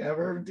me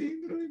ever.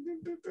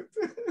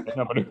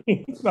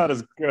 It's not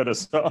as good a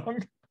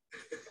song.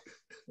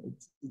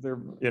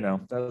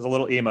 That was a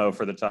little emo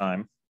for the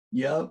time.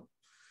 Yep.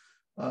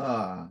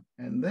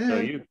 And then so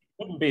you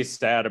couldn't be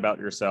sad about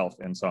yourself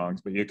in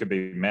songs, but you could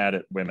be mad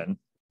at women.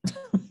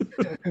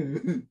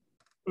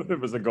 It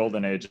was the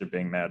golden age of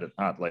being mad at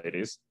hot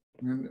ladies.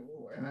 And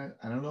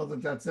I don't know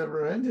that that's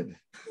ever ended,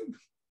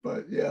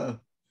 but yeah.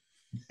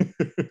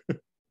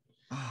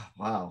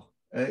 Wow.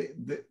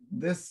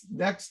 This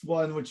next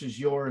one, which is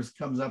yours,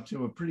 comes up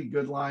to a pretty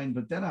good line,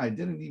 but then I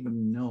didn't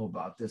even know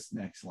about this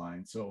next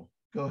line. So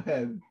go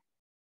ahead.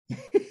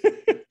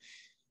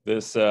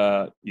 This,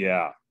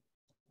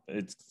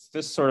 it's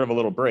this sort of a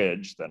little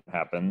bridge that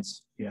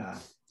happens. Yeah.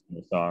 In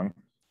the song.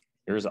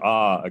 Here's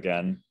ah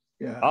again.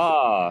 Yeah.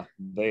 Ah,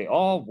 they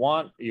all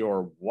want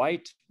your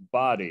white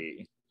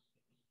body,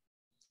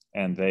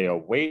 and they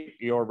await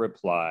your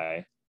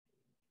reply.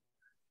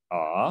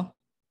 Ah,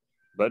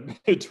 but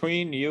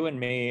between you and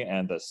me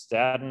and the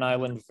Staten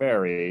Island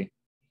ferry,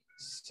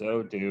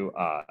 so do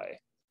I.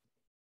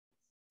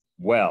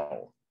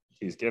 Well,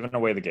 he's given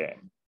away the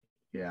game.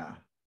 Yeah.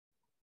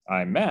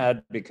 I'm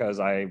mad because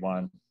I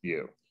want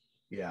you.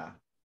 Yeah.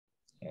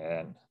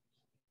 And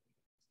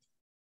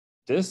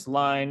this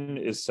line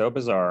is so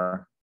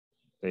bizarre.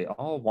 They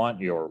all want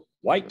your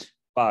white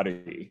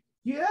body.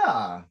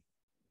 Yeah.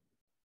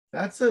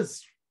 That's an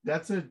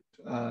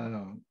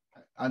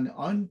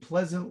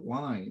unpleasant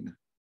line.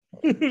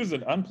 It is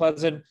an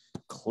unpleasant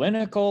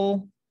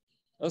clinical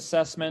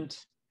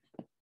assessment.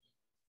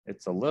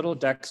 It's a little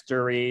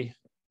Dexter-y.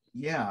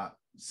 Yeah.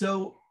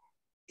 So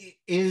the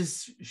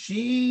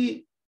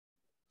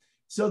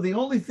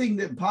only thing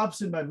that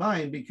pops in my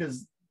mind,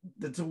 because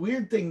that's a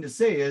weird thing to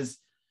say,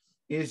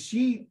 is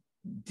she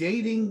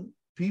dating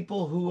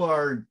people who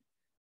are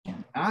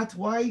not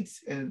white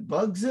and it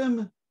bugs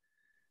him?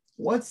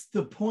 What's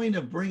the point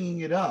of bringing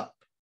it up?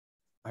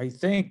 I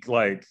think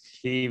like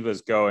he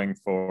was going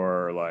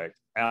for like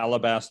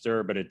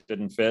alabaster, but it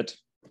didn't fit.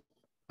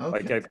 Okay.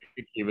 Like I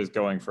think he was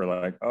going for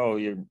like, oh,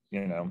 you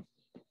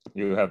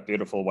have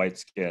beautiful white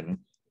skin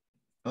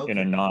in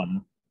a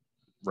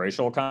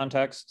non-racial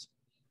context.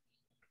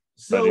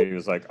 So but he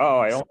was like, oh,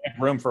 I only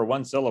have room for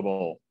one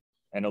syllable,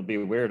 and it'll be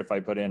weird if I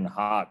put in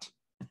hot.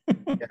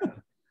 Yeah.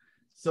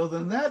 So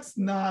then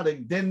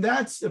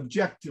that's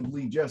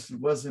objectively just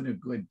wasn't a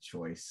good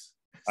choice.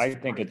 I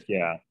think it's,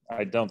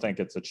 I don't think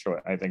it's a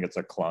choice. I think it's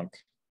a clunk.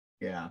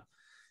 Yeah.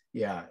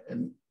 Yeah.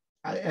 And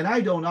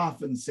I don't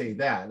often say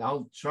that.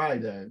 I'll try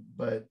to,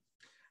 but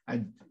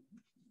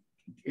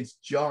it's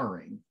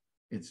jarring.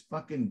 It's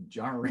fucking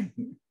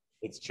jarring.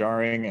 It's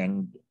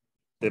jarring,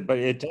 but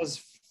it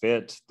does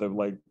fit the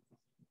like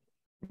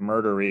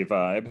murdery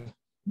vibe.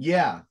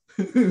 Yeah.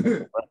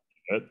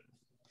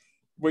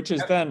 Which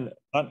is then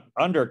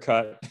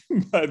undercut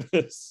by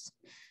this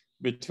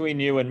between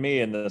you and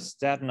me and the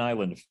Staten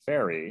Island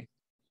ferry.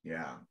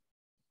 Yeah.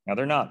 Now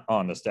they're not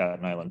on the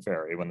Staten Island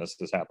ferry when this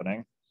is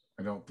happening.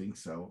 I don't think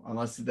so,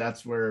 unless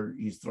that's where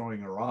he's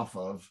throwing her off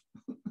of.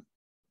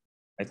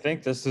 I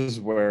think this is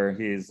where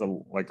he's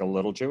like a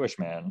little Jewish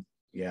man.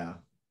 Yeah.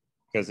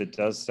 Because it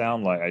does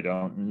sound like, I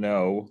don't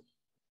know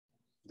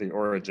the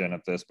origin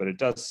of this, but it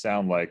does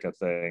sound like a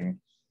thing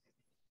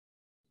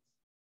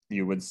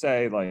you would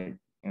say, like,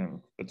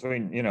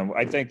 between,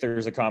 I think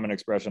there's a common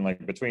expression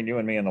like between you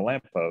and me and the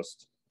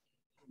lamppost.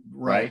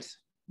 Right.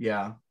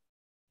 Yeah.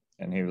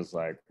 And he was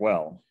like,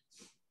 well,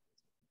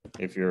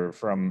 if you're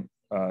from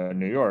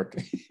New York,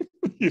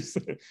 you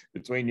say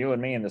between you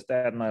and me and the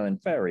Staten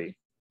Island ferry.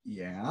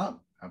 Yeah,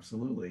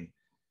 absolutely.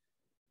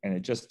 And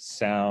it just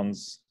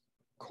sounds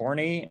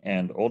corny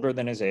and older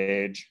than his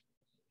age.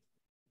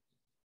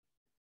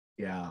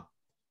 Yeah.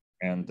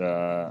 And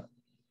I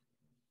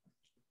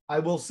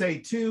will say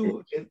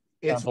too,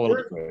 it's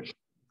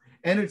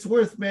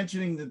worth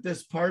mentioning that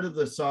this part of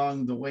the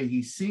song, the way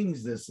he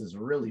sings this, is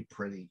really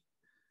pretty.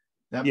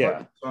 That part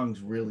of the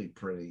song's really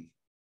pretty.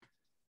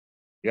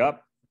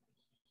 Yep.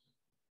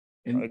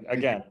 And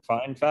again,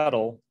 fine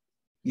fiddle.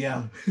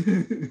 Yeah.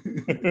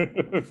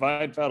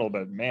 Fine fiddle,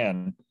 but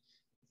man,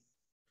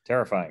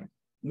 terrifying.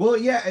 Well,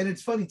 yeah, and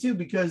it's funny too,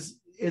 because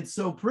it's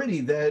so pretty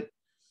that,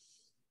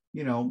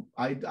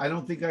 I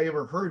don't think I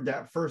ever heard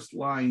that first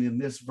line in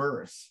this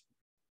verse.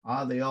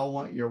 They all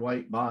want your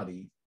white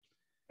body.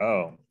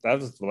 Oh, that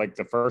was like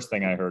the first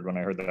thing I heard when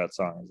I heard that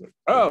song. I was like,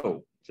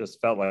 oh,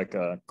 just felt like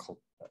a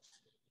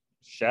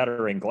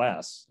shattering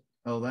glass.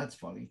 Oh, that's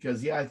funny.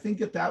 Because, I think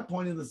at that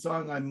point in the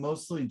song, I'm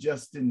mostly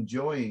just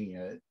enjoying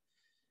it.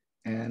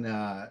 And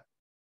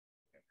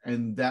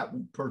that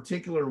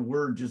particular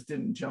word just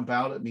didn't jump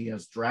out at me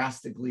as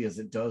drastically as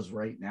it does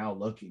right now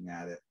looking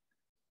at it.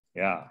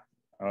 Yeah.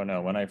 Oh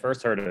no, when I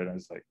first heard it, I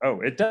was like,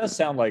 oh, it does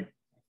sound like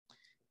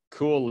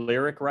cool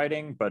lyric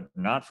writing, but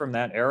not from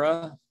that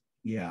era.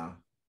 Yeah.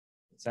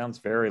 It sounds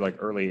very like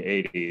early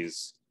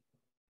 80s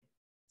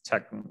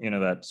tech,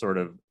 that sort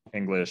of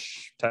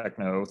English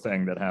techno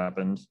thing that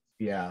happened.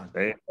 Yeah.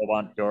 They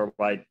want your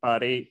white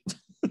body.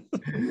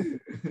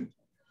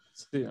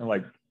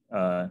 Like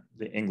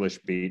the English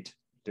beat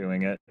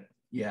doing it.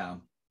 Yeah.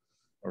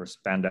 Or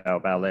Spandau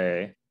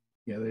Ballet.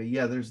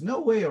 Yeah, there's no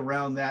way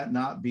around that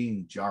not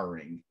being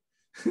jarring.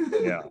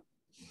 Yeah.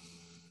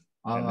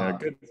 And a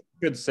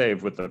good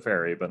save with the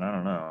fairy, but I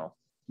don't know.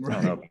 Right.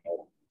 I don't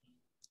know.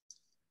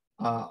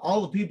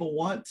 All the people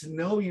want to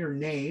know your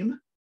name.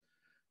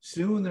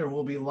 Soon there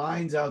will be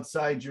lines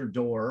outside your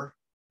door.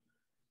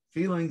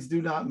 Feelings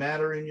do not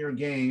matter in your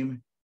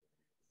game.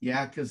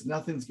 Yeah, because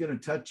nothing's going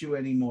to touch you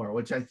anymore,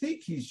 which I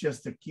think he's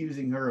just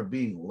accusing her of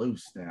being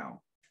loose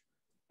now.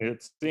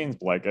 It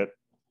seems like it.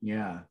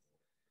 Yeah.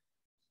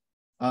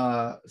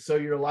 So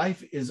your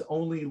life is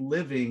only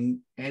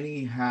living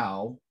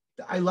anyhow.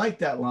 I like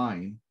that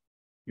line.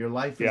 Your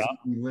life is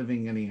only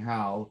living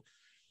anyhow,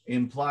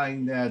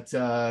 implying that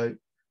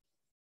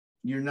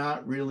you're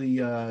not really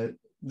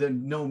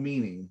no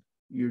meaning.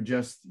 You're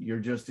just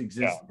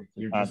existing. Yeah.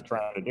 You're not just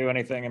trying to do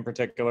anything in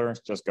particular. It's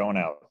just going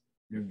out.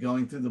 You're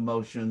going through the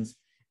motions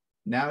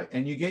now,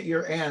 and you get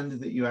your end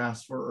that you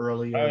asked for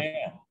earlier. Oh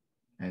yeah.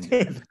 And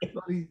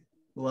everybody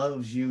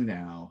loves you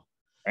now.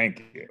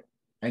 Thank you.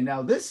 And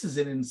now this is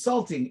an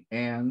insulting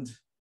and,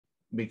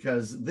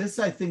 because this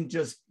I think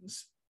just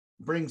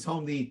brings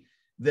home the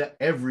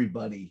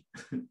everybody.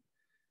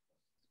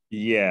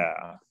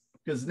 Yeah.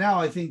 Because now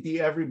I think the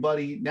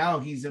everybody, now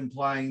he's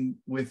implying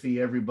with the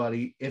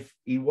everybody, if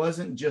he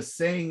wasn't just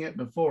saying it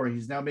before,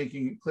 he's now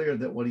making it clear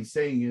that what he's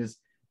saying is,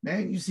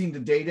 man, you seem to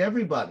date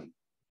everybody.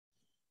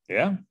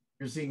 Yeah.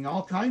 You're seeing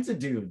all kinds of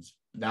dudes.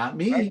 Not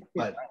me,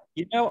 but.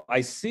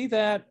 I see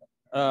that.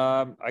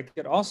 I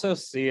could also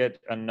see it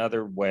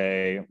another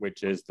way,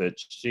 which is that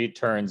she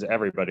turns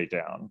everybody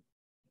down.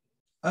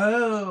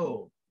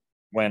 Oh.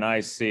 When I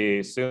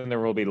see, soon there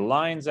will be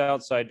lines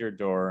outside your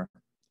door.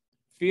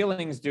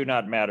 Feelings do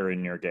not matter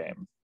in your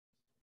game.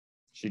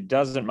 She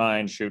doesn't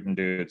mind shooting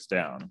dudes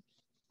down.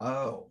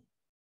 Oh.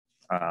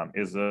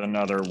 Is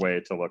another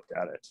way to look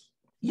at it.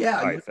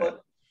 Yeah, I think.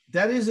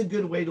 That is a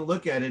good way to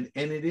look at it.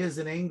 And it is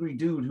an angry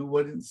dude who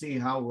wouldn't see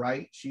how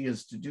right she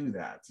is to do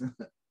that.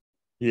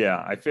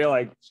 Yeah, I feel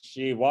like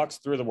she walks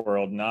through the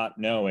world not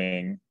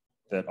knowing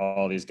that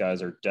all these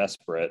guys are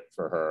desperate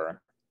for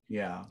her.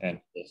 Yeah. And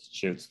just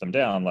shoots them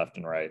down left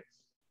and right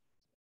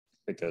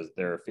because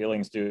their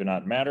feelings do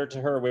not matter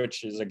to her,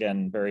 which is,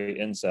 again, very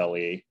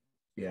incel-y.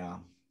 Yeah.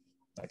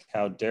 Like,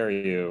 how dare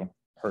you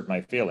hurt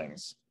my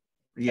feelings?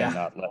 Yeah. And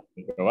not let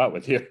me go out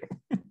with you.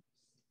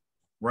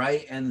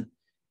 Right.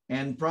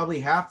 And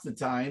probably half the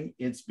time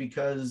it's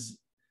because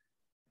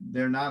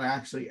they're not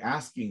actually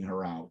asking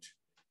her out.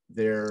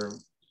 They're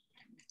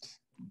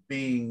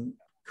being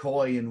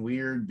coy and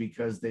weird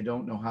because they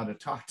don't know how to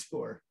talk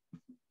to her.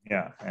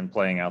 Yeah, and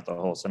playing out the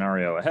whole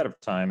scenario ahead of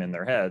time in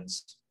their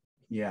heads.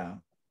 Yeah.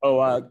 Oh,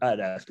 I'd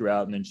ask her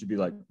out, and then she'd be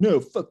like, no,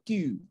 fuck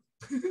you.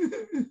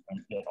 And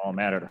get all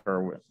mad at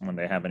her when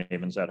they haven't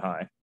even said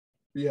hi.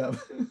 Yeah.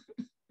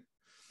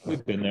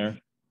 We've been there.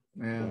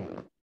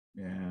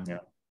 Yeah.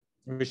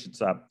 We should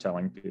stop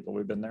telling people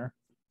we've been there.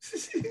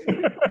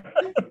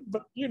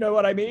 But you know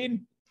what I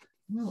mean?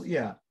 Well,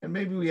 yeah. And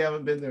maybe we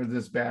haven't been there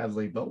this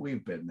badly, but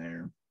we've been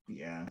there.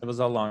 Yeah. It was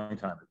a long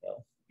time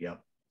ago.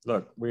 Yep.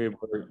 Look, we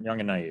were young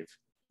and naive.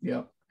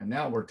 Yep. And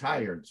now we're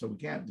tired, so we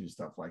can't do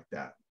stuff like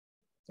that.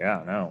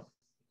 Yeah, no.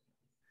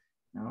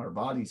 Now our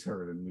bodies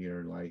hurt, and we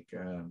are like,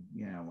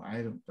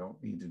 I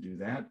don't need to do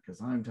that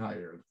because I'm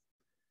tired.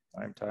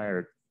 I'm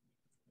tired.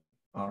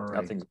 All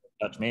right. Nothing's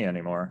gonna touch me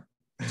anymore.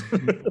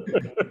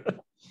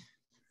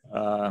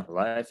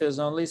 Life is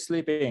only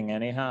sleeping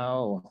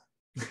anyhow.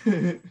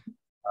 I'm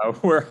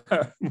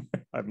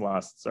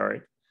lost.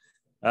 Sorry.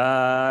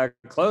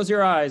 Close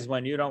your eyes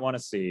when you don't want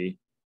to see.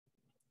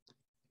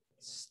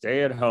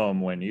 Stay at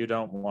home when you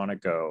don't want to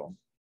go.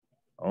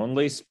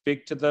 Only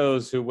speak to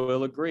those who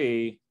will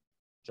agree.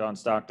 John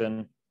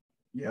Stockton.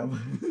 Yeah.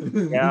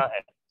 Yeah.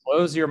 And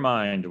close your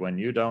mind when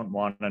you don't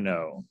want to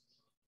know.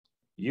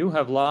 You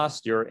have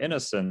lost your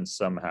innocence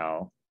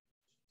somehow,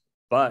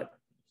 but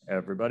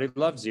everybody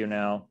loves you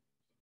now.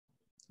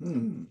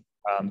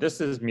 This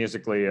is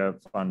musically a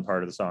fun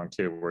part of the song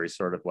too, where he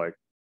sort of like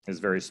is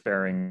very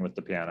sparing with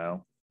the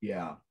piano.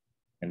 Yeah.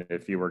 And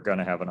if you were going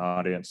to have an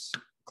audience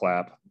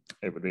clap,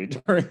 it would be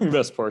during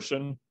this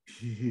portion.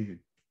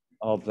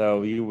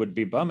 Although you would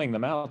be bumming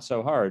them out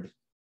so hard.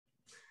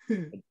 I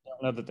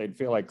don't know that they'd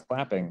feel like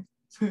clapping.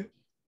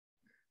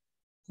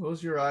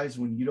 Close your eyes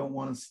when you don't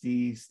want to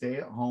see. Stay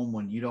at home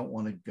when you don't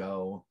want to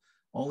go.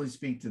 Only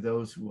speak to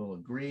those who will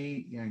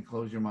agree. And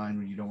close your mind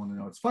when you don't want to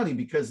know. It's funny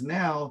because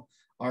now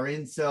our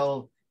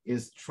incel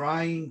is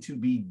trying to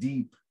be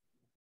deep.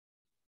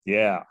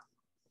 Yeah.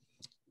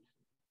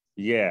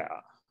 Yeah.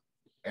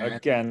 And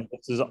Again,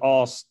 this is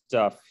all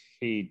stuff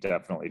he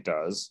definitely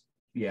does.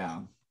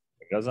 yeah,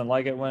 He doesn't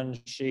like it when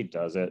she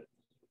does it.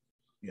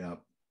 yeah.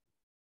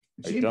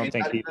 I She may don't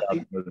think not he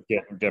even does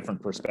with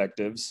different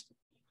perspectives.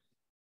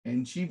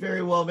 and she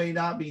very well may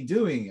not be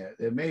doing it.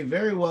 It may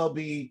very well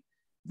be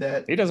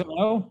that, He doesn't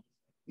know.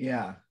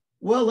 yeah.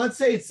 Well, let's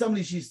say it's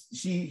somebody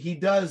he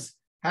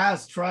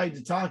has tried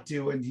to talk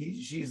to, and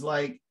she's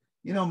like,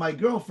 my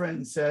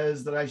girlfriend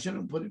says that I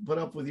shouldn't put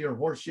up with your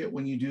horse shit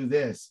when you do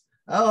this.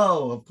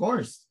 Oh, of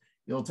course,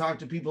 you'll talk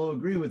to people who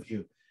agree with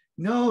you.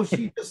 No,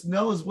 she just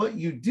knows what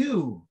you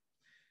do,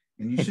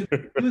 and you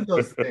shouldn't do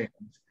those things.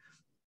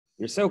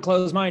 You're so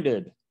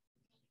close-minded.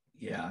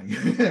 Yeah.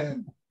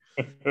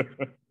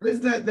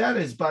 Isn't that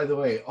is, by the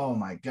way, oh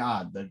my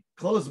God, the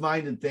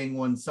closed-minded thing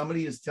when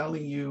somebody is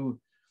telling you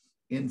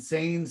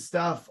insane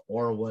stuff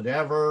or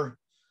whatever,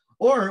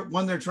 or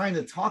when they're trying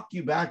to talk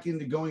you back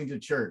into going to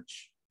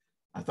church.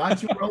 I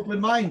thought you were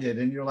open-minded,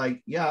 and you're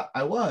like, yeah,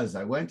 I was.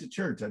 I went to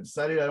church. I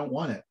decided I don't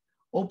want it.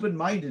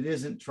 Open-minded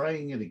isn't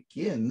trying it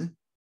again.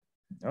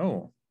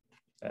 Oh,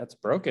 that's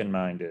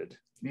broken-minded.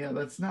 Yeah,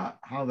 that's not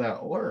how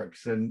that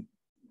works. And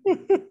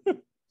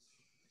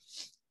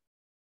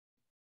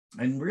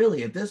and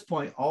really, at this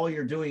point, all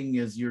you're doing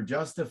is you're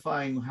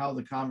justifying how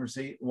the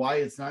conversation, why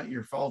it's not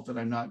your fault that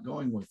I'm not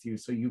going with you,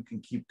 so you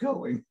can keep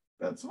going.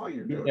 That's all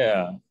you're doing.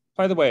 Yeah.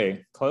 By the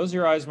way, close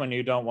your eyes when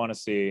you don't want to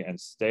see and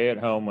stay at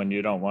home when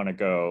you don't want to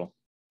go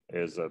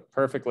is a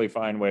perfectly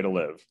fine way to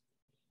live.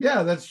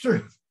 Yeah, that's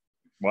true.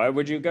 Why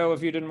would you go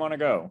if you didn't want to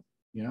go?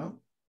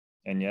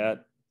 And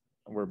yet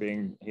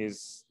he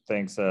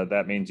thinks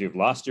that means you've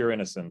lost your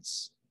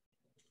innocence.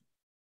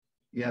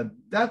 Yeah,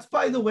 that's,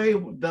 by the way,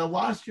 the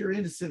lost your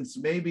innocence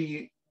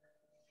maybe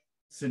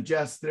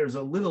suggests there's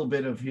a little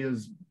bit of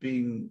his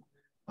being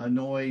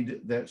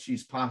annoyed that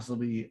she's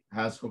possibly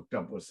has hooked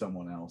up with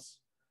someone else.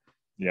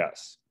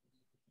 Yes,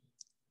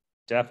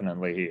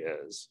 definitely he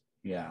is.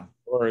 Yeah.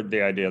 Or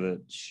the idea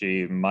that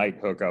she might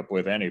hook up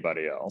with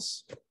anybody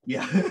else.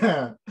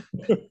 Yeah.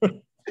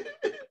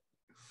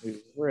 He's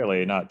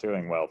really not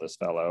doing well, this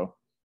fellow.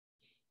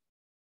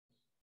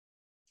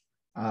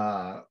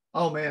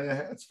 Oh man,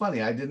 it's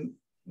funny. I didn't.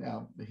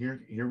 Now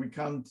here we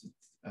come to,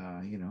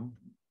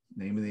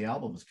 name of the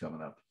album is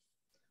coming up.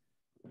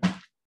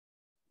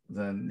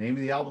 The name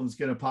of the album is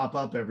going to pop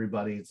up,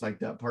 everybody. It's like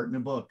that part in the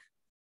book.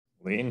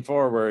 Lean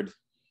forward.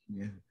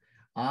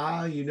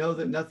 Yeah. You know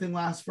that nothing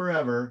lasts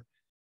forever,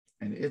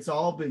 and it's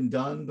all been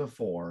done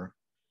before,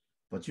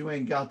 but you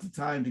ain't got the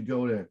time to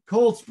go to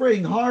Cold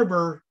Spring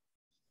Harbor.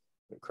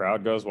 The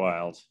crowd goes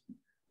wild.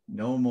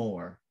 No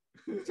more.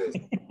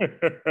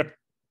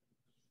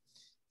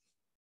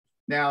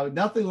 Now,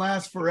 nothing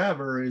lasts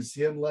forever is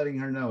him letting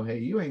her know, hey,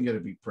 you ain't going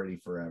to be pretty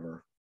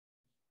forever.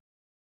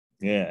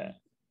 Yeah.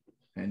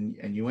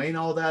 And you ain't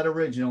all that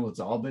original. It's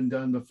all been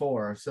done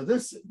before. So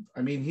this,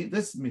 I mean,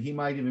 he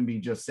might even be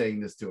just saying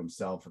this to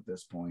himself at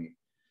this point.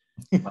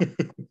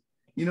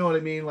 You know what I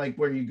mean? Like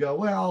where you go,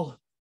 well,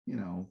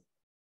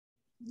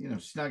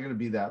 she's not going to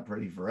be that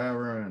pretty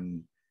forever.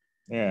 And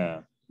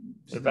yeah,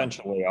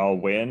 eventually I'll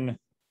win.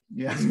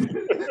 Yeah.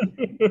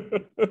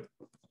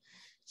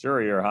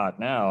 Sure, you're hot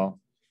now,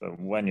 but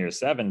when you're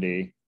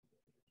 70.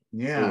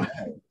 Yeah.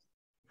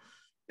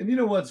 And you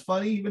know what's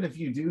funny? Even if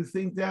you do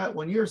think that,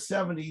 when you're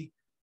 70,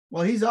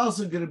 well, he's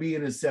also going to be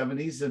in his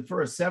 70s. And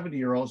for a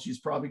 70-year-old,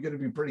 she's probably going to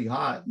be pretty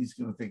hot. He's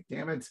going to think,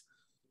 damn it,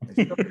 I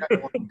still kind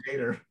of want to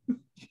date her.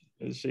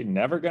 Is she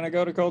never going to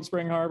go to Cold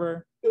Spring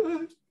Harbor?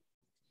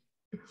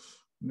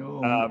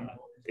 No.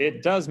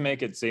 It does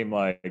make it seem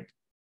like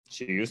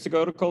she used to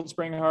go to Cold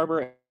Spring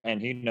Harbor,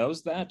 and he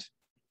knows that.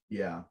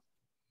 Yeah.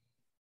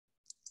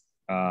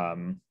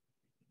 I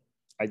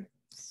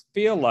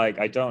feel like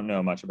I don't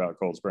know much about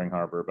Cold Spring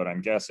Harbor, but I'm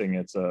guessing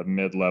it's a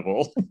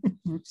mid-level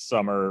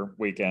summer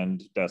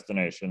weekend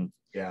destination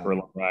for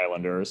Long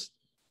Islanders.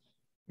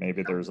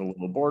 Maybe there's a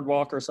little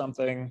boardwalk or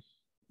something.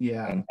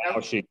 Yeah. And now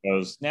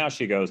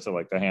she goes to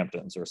like the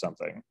Hamptons or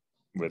something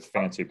with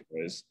fancy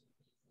boys.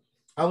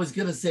 I was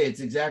gonna say it's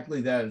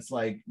exactly that. It's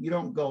like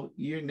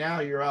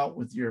you're out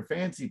with your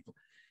fancy,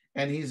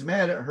 and he's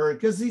mad at her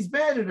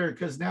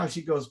because now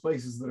she goes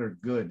places that are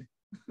good.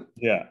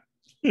 Yeah.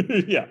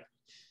 Yeah.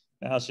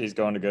 Now she's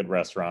going to good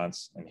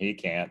restaurants and he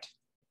can't.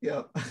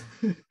 Yep.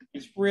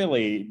 He's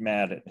really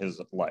mad at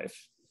his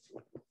life.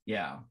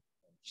 Yeah.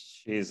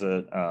 She's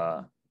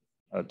a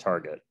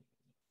target.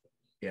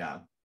 Yeah.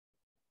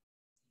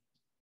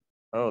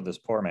 Oh, this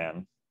poor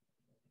man.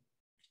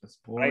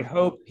 I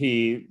hope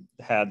he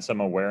had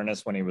some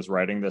awareness when he was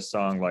writing this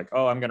song, like,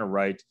 oh, I'm going to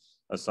write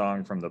a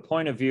song from the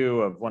point of view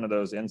of one of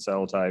those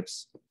incel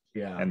types.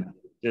 Yeah. And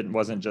it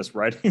wasn't just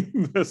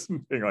writing this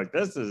and being like,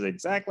 this is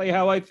exactly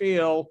how I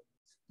feel.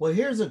 Well,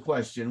 here's a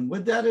question.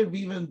 Would that have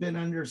even been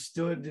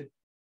understood?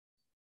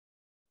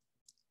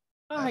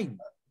 I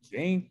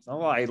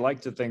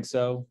like to think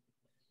so.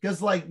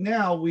 Because like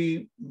now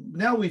we've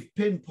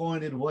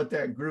pinpointed what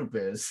that group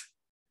is.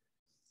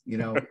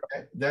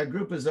 That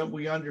group is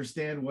we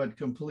understand what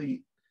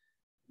complete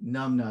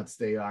numbnuts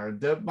they are.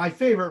 My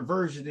favorite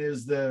version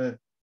is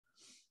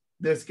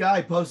this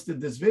guy posted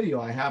this video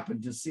I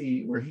happened to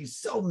see where he's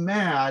so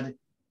mad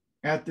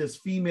at this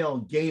female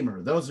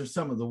gamer. Those are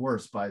some of the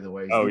worst, by the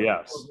way. Oh,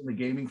 yes. In the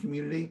gaming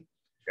community.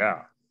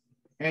 Yeah.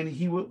 And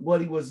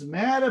what he was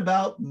mad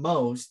about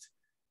most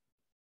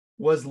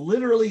was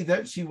literally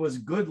that she was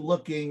good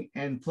looking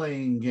and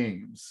playing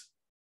games.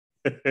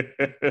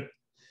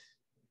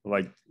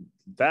 Like,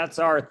 that's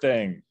our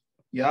thing.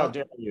 Yeah. How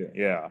dare you?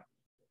 Yeah.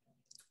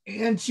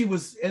 And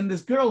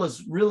this girl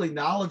is really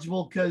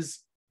knowledgeable because,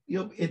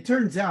 it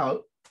turns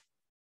out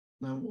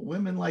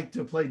women like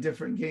to play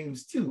different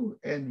games too.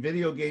 And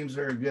video games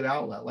are a good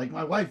outlet. Like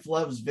my wife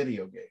loves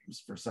video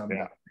games for some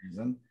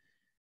reason.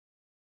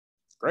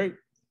 Great.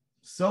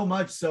 So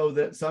much so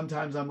that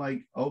sometimes I'm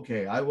like,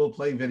 okay, I will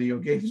play video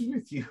games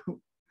with you.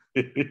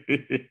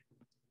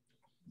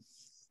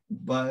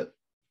 But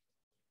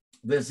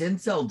this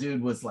incel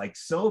dude was like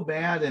so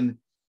bad,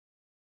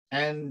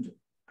 and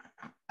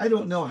I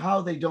don't know how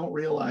they don't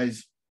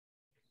realize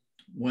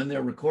when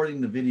they're recording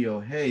the video,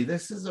 hey,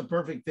 this is a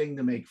perfect thing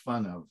to make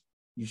fun of.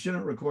 You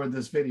shouldn't record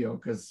this video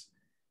because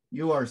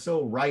you are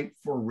so ripe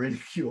for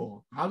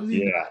ridicule. How do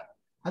you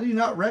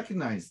not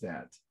recognize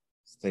that?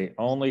 They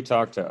only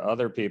talk to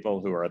other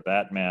people who are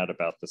that mad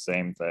about the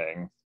same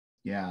thing.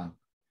 Yeah.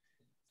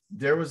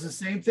 There was the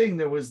same thing.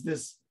 There was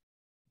this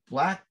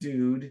black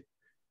dude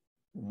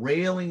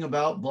railing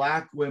about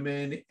black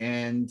women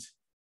and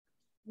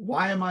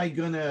why am I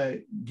going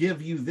to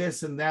give you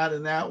this and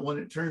that when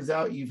it turns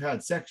out you've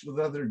had sex with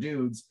other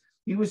dudes?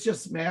 He was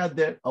just mad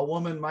that a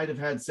woman might have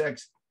had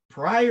sex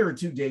prior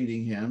to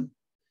dating him.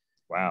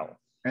 Wow.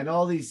 And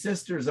all these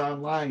sisters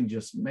online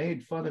just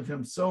made fun of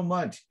him so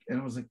much. And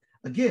it was like,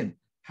 again,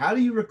 how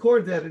do you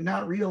record that and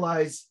not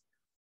realize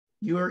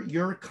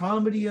you're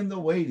comedy in the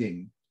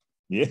waiting?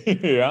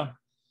 Yeah.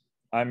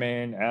 I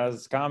mean,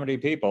 as comedy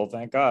people,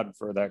 thank God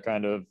for that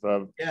kind of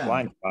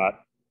blind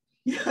spot.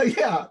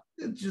 Yeah.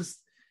 It just,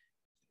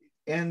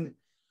 and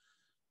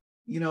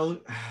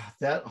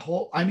that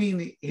whole, I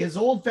mean, his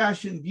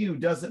old-fashioned view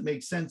doesn't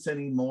make sense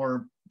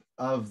anymore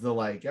of the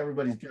like,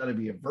 everybody's got to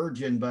be a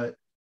virgin, but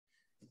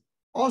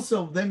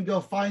also then go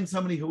find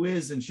somebody who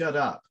is and shut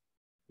up.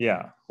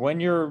 Yeah. When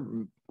you're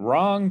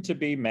wrong to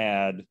be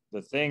mad,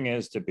 the thing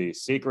is to be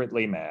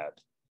secretly mad.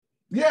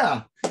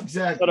 Yeah,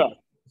 exactly. Shut up.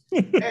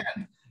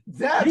 Man,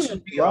 that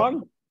should be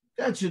wrong.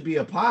 That should be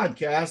a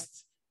podcast.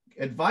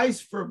 Advice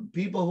for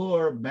people who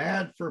are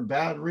mad for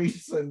bad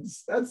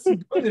reasons. That's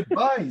good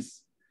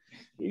advice.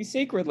 Be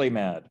secretly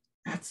mad.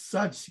 That's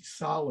such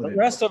solid. The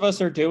rest of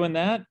us are doing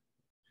that.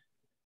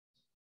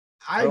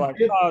 Like,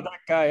 oh, that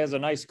guy has a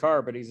nice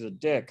car, but he's a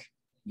dick.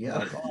 Yeah.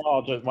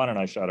 Like, why don't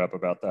I shut up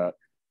about that?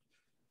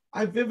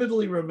 I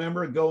vividly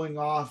remember going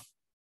off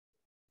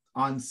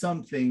on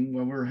something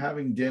when we were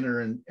having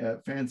dinner and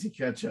at Fancy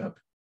Ketchup,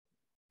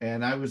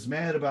 and I was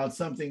mad about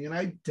something, and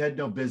I had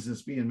no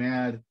business being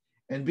mad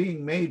and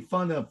being made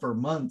fun of for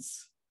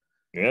months.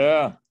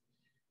 Yeah.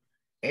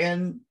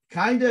 And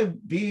kind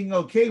of being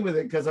okay with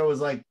it because I was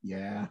like,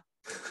 yeah.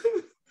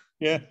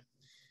 Yeah.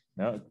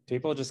 No,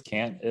 people just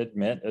can't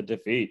admit a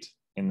defeat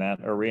in that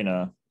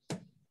arena.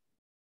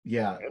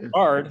 Yeah. It's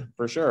hard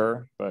for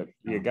sure, but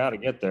you got to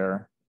get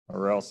there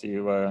or else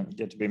you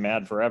get to be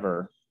mad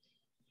forever.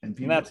 And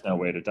that's no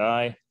way to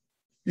die.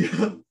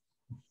 Yeah.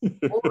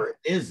 Or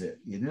is it,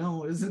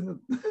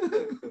 isn't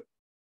it?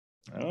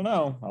 I don't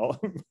know.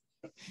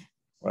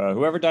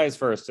 Whoever dies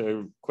first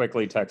to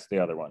quickly text the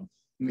other one.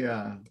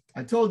 Yeah,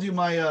 I told you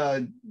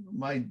my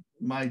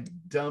my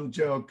dumb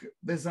joke.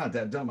 It's not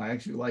that dumb. I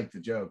actually like the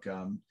joke.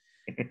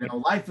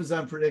 Life is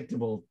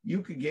unpredictable.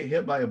 You could get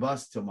hit by a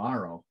bus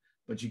tomorrow,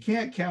 but you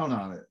can't count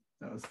on it.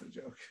 That was the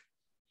joke.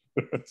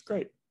 That's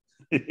great.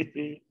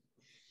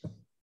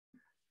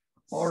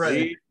 All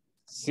right.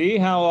 See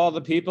how all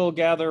the people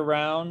gather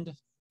around?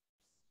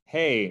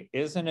 Hey,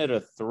 isn't it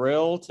a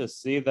thrill to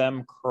see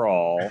them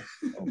crawl?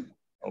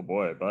 Oh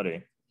boy,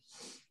 buddy.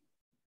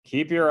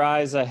 Keep your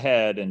eyes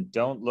ahead and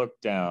don't look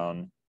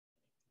down,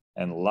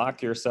 and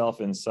lock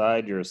yourself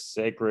inside your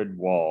sacred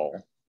wall.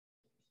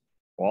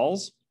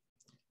 Walls?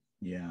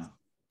 Yeah.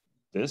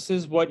 This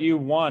is what you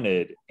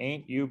wanted,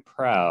 ain't you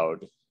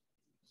proud?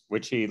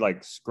 Which he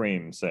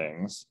scream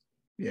sings.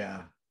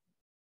 Yeah.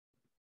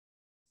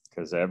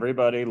 Because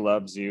everybody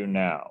loves you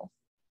now.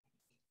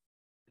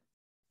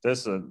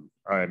 This is,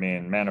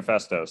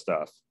 manifesto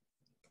stuff.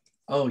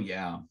 Oh,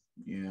 yeah.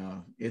 Yeah.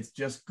 It's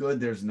just good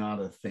there's not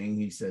a thing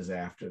he says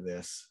after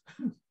this.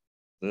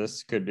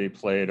 This could be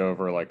played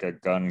over a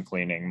gun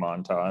cleaning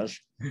montage.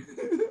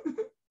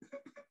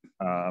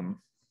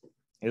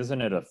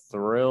 Isn't it a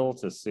thrill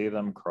to see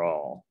them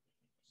crawl?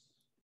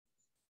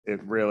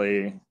 It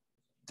really,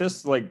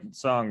 this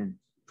song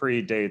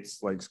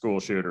predates school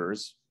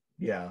shooters.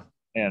 Yeah.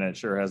 And it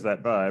sure has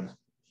that vibe.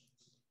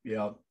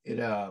 Yeah.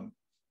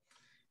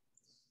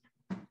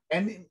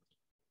 And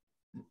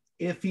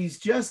if he's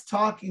just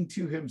talking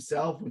to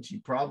himself, which he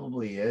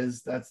probably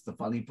is, that's the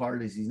funny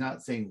part, is he's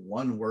not saying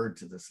one word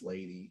to this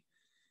lady.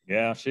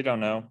 Yeah, she don't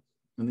know.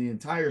 In the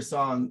entire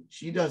song,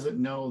 she doesn't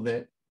know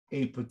that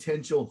a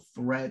potential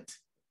threat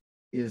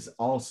is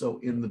also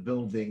in the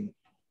building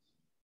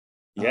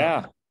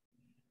Yeah.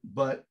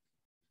 But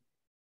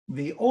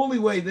the only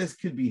way this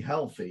could be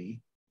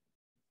healthy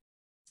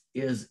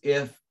is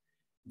if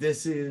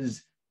this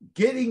is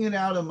getting it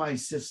out of my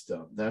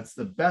system. That's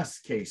the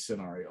best case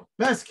scenario.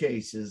 Best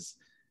case is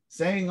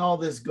saying all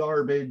this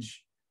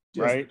garbage,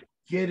 just right.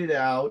 get it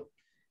out.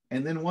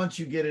 And then once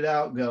you get it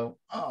out, go,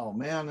 oh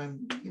man,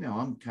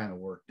 I'm kind of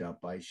worked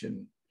up. I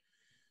shouldn't.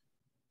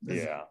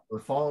 This is her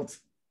fault.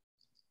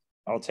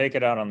 I'll take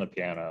it out on the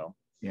piano.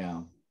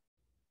 Yeah.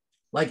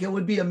 Like it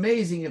would be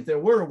amazing if there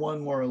were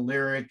one more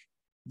lyric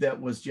that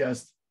was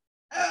just,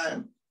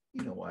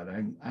 you know what?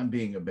 I'm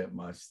being a bit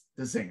much.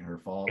 This ain't her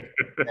fault.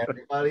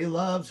 Everybody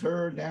loves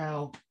her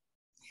now.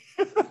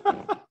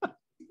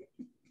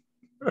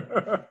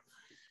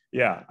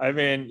 Yeah, I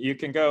mean, you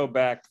can go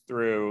back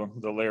through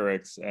the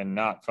lyrics and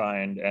not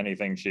find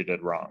anything she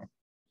did wrong.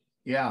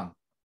 Yeah.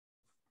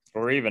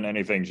 Or even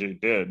anything she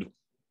did.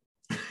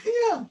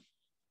 Yeah.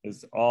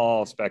 It's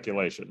all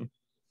speculation.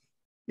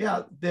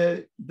 Yeah,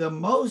 the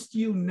most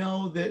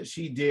that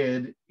she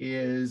did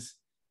is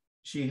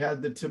she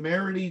had the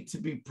temerity to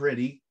be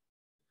pretty.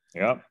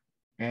 Yep.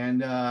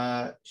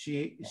 And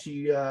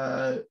she's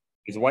a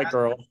white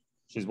girl.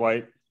 She's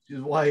white. She's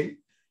white.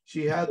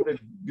 She had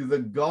the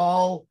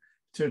gall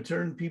to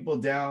turn people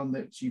down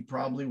that she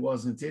probably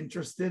wasn't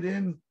interested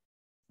in.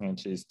 And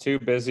she's too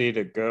busy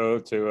to go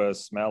to a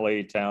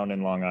smelly town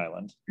in Long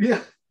Island.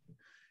 Yeah.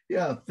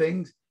 Yeah.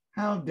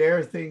 How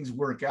dare things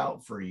work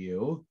out for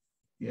you?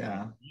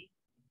 Yeah.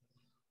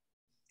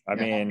 I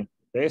mean,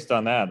 based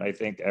on that, I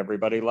think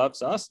everybody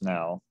loves us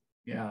now.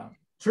 Yeah,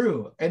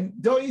 true. And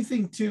don't you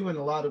think too, in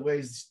a lot of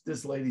ways,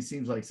 this lady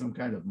seems like some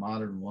kind of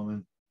modern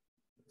woman?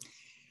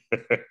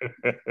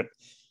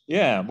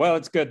 Yeah, well,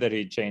 it's good that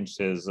he changed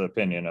his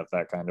opinion of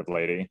that kind of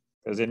lady,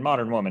 because in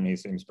Modern Woman, he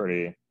seems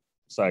pretty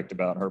psyched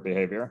about her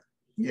behavior.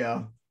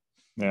 Yeah.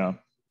 Yeah.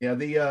 Yeah,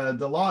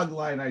 the log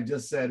line I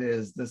just said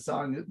is the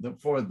song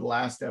for the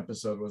last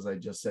episode was I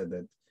just said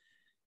that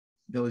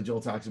Billy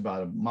Joel talks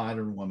about a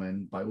modern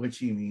woman, by which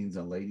he means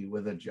a lady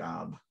with a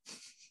job.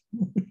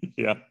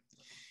 Yeah.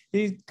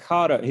 He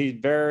caught up. He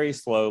very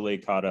slowly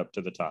caught up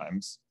to the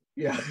times.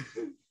 Yeah.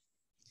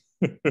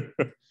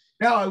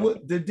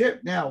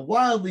 Now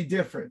wildly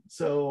different.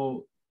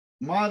 So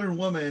Modern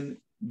Woman,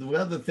 the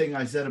other thing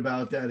I said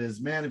about that is,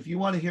 man, if you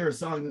want to hear a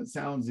song that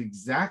sounds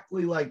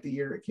exactly like the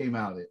year it came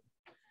out in,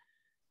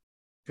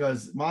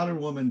 because Modern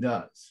Woman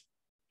does.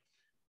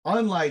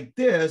 Unlike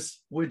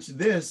this, which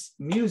this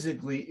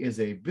musically is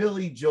a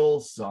Billy Joel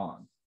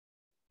song.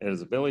 It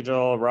is a Billy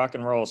Joel rock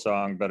and roll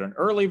song, but an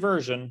early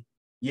version.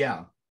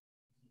 Yeah.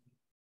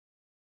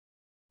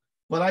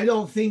 But I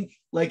don't think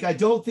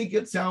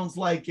it sounds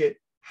like it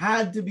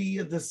had to be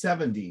in the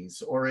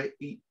 70s, or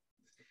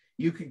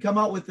you could come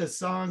out with this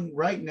song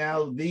right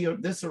now,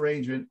 this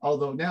arrangement,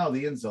 although now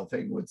the incel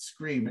thing would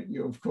scream at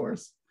you, of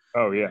course.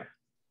 Oh, yeah.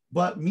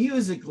 But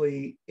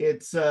musically,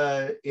 it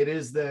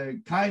is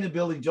the kind of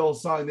Billy Joel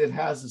song that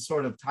has a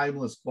sort of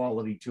timeless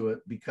quality to it,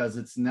 because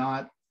it's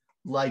not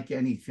like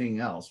anything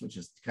else, which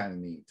is kind of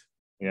neat.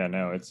 Yeah,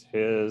 no, it's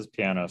his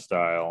piano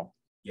style.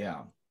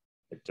 Yeah.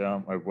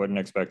 I wouldn't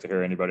expect to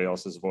hear anybody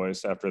else's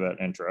voice after that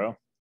intro.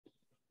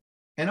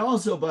 And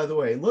also, by the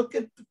way, look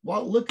at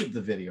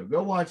the video.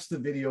 Go watch the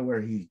video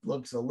where he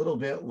looks a little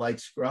bit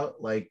like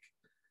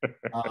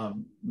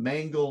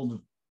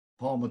mangled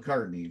Paul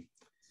McCartney.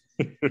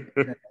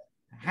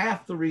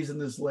 Half the reason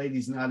this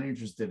lady's not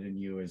interested in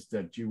you is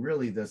that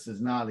this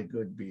is not a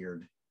good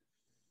beard.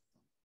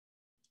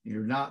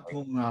 You're not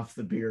pulling off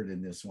the beard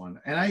in this one.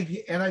 And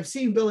I've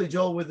seen Billy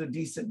Joel with a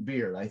decent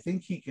beard. I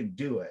think he could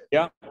do it.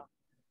 Yeah.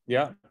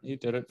 Yeah, he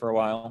did it for a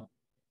while.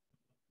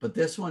 But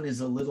this one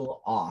is a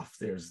little off.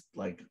 There's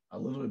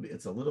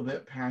it's a little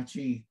bit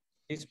patchy.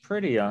 He's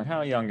pretty young.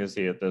 How young is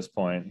he at this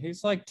point?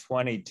 He's like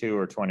 22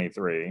 or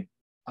 23.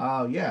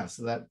 Oh, yeah.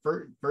 So that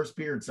first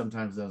beard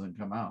sometimes doesn't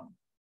come out.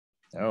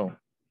 Oh.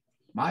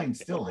 Mine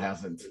still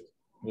hasn't.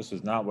 This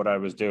is not what I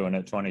was doing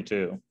at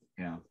 22.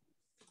 Yeah.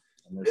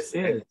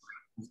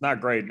 It's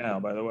not great now,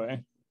 by the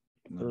way.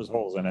 No. There's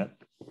holes in it.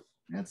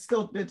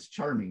 It's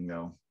charming,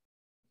 though.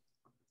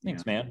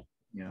 Thanks, man.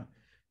 Yeah.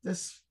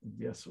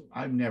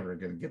 I'm never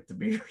going to get the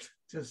beard.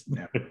 Just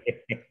never.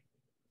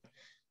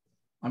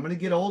 I'm going to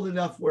get old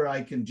enough where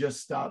I can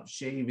just stop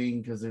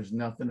shaving because there's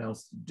nothing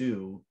else to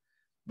do.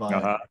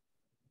 But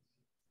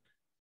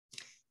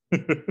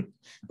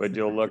but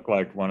you'll look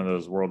like one of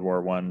those World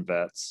War I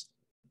vets.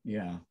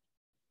 Yeah.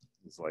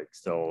 He's like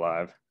still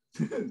alive.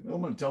 I'm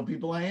going to tell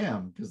people I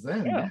am, because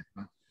then.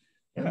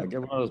 Yeah,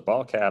 get one of those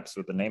ball caps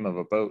with the name of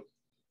a boat.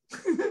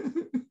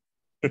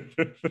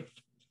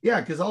 Yeah,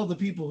 because all the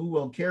people who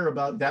will care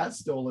about that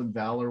stolen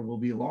valor will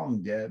be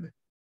long dead.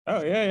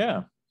 Oh,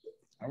 yeah.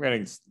 I'm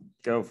going to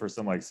go for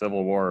some like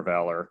Civil War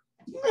valor.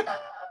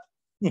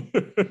 Who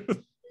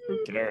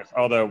cares?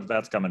 Although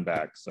that's coming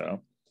back,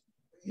 so.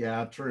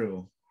 Yeah,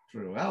 true.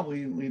 Well,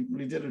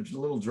 we did a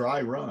little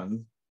dry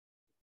run.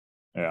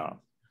 Yeah.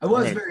 I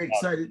was very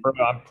excited.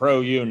 I'm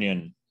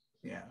pro-union.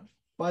 Yeah.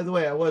 By the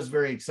way, I was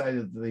very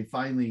excited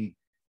that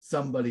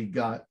somebody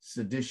got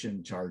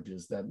sedition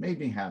charges. That made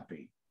me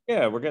happy.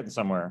 Yeah, we're getting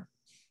somewhere.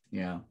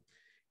 Yeah.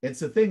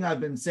 It's a thing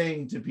I've been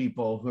saying to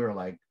people who are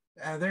like,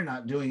 they're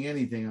not doing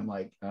anything. I'm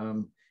like,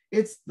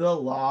 it's the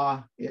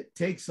law. It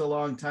takes a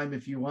long time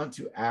if you want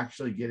to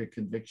actually get a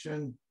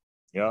conviction.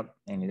 Yep.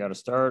 And you got to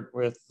start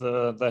with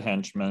the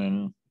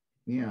henchmen.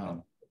 Yeah.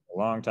 A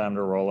long time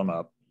to roll them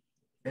up.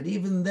 And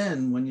even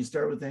then, when you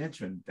start with the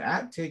henchmen,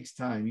 that takes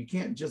time. You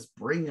can't just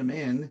bring them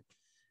in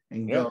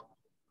and go,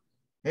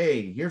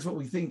 hey, here's what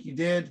we think you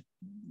did.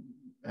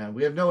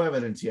 We have no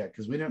evidence yet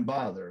because we didn't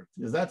bother,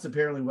 because that's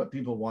apparently what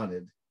people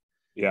wanted.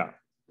 Yeah.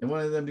 They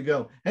wanted them to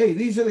go, hey,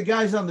 these are the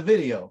guys on the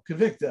video,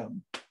 convict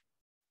them.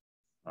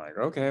 Like,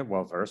 okay,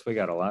 well, first we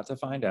got a lot to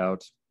find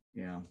out.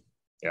 Yeah.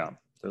 Yeah.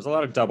 There's a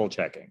lot of double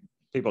checking.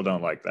 People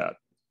don't like that.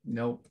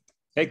 Nope.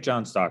 Take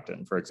John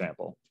Stockton, for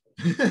example.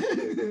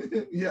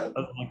 Yeah.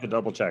 Doesn't like the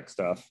double check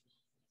stuff.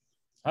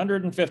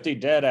 150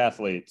 dead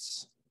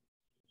athletes.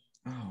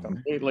 Oh,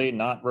 completely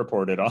not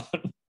reported on.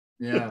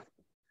 Yeah.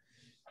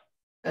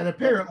 And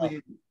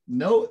apparently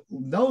no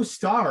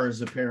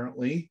stars,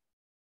 apparently.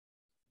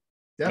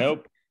 Definitely.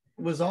 Nope.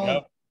 It was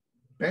all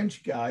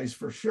bench guys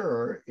for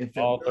sure. If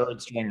all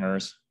third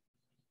stringers.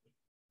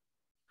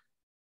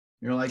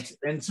 You're like,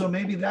 and so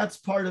maybe that's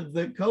part of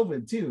the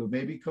COVID too.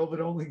 Maybe COVID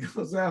only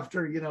goes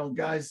after,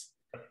 guys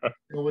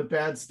with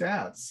bad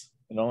stats.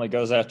 It only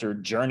goes after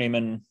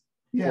journeyman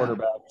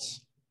quarterbacks.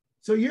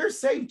 So you're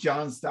safe,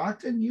 John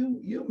Stockton.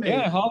 You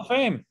made Hall of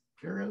Fame.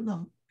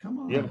 Come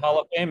on. You have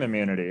Hall of Fame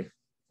immunity.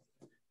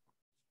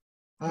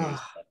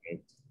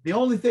 The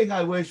only thing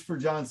I wish for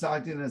John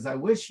Stockton is I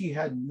wish he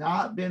had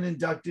not been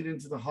inducted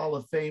into the Hall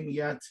of Fame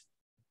yet,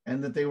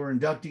 and that they were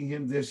inducting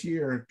him this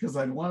year, because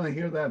I'd want to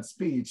hear that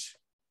speech.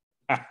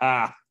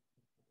 God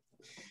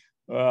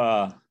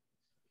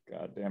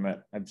damn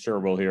it. I'm sure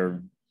we'll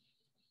hear.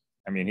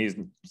 I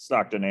mean,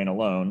 Stockton ain't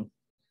alone.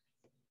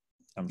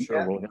 I'm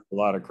sure we'll hear a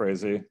lot of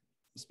crazy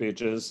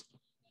speeches.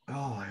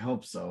 Oh, I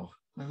hope so.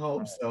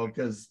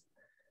 Because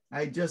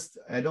I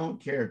don't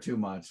care too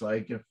much.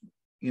 Like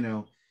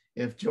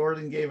if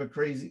Jordan gave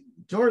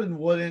Jordan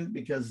wouldn't,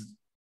 because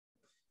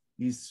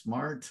he's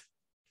smart.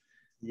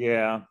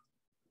 Yeah.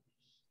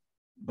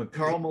 But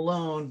Karl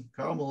Malone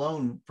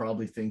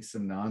probably thinks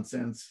some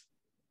nonsense.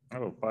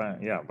 Oh,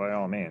 by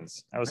all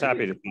means. I was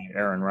happy to see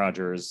Aaron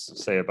Rodgers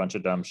say a bunch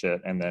of dumb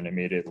shit and then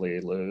immediately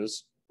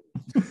lose.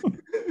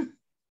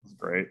 It's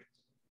great.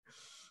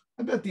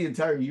 I bet the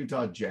entire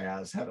Utah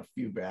Jazz had a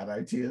few bad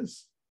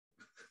ideas.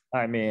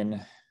 I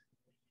mean,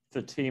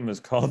 the team is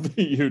called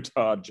the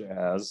Utah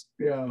Jazz.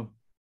 Yeah.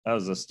 That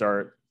was a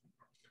start.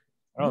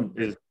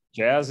 Is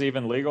jazz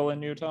even legal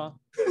in Utah?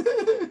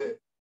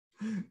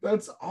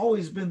 That's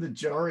always been the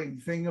jarring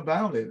thing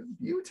about it.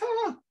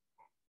 Utah?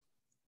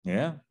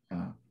 Yeah.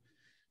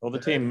 Well, the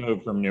team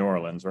moved from New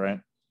Orleans, right?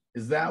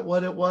 Is that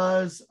what it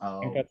was? Oh.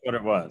 I think that's what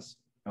it was.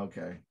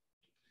 Okay.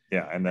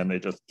 Yeah, and then they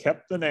just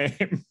kept the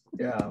name.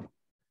 Yeah.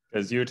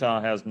 Because Utah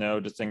has no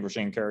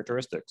distinguishing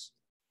characteristics.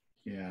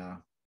 Yeah.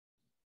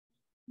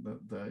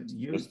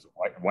 Just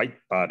white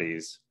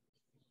bodies.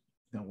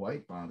 The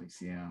white bodies,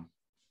 yeah.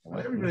 Well,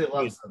 everybody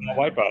loves them.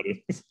 White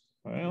bodies.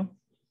 Well.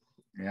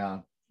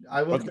 Yeah.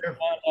 I'm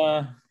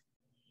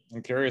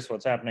curious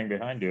what's happening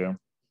behind you.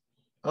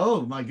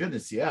 Oh my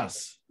goodness,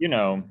 yes.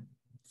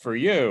 For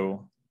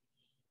you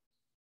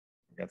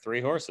got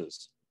 3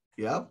 horses.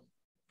 Yep.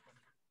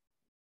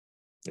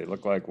 They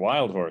look like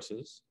wild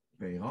horses.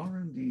 They are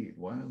indeed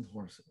wild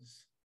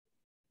horses.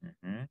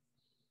 Mm-hmm.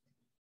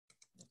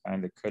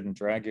 Kind of couldn't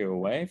drag you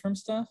away from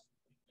stuff.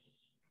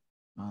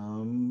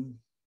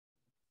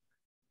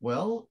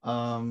 Well,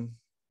 I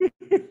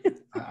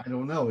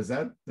don't know. Is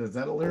that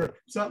a lyric or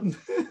something?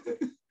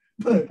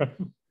 But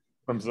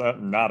from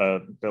not a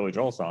Billy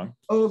Joel song.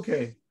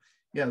 Okay.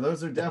 Yeah,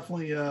 those are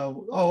definitely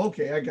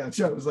okay, I got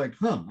you. I was like,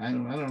 I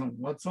don't know.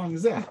 What song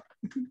is that?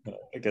 I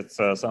think it's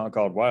a song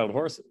called Wild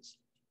Horses.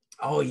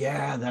 Oh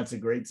yeah, that's a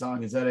great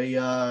song. Is that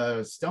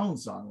a Stone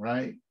song,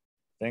 right?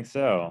 I think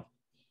so.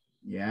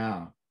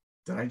 Yeah.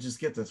 Did I just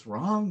get this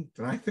wrong?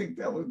 Did I think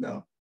that was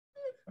no?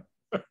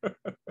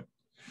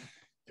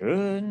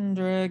 Couldn't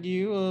drag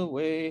you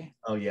away.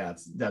 Oh yeah,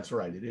 that's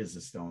right. It is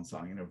a Stone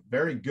song, and a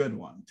very good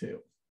one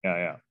too.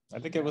 Yeah. I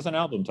think it was an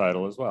album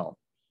title as well.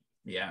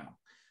 Yeah.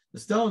 The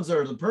Stones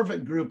are the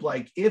perfect group.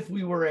 Like if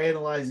we were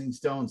analyzing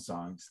Stone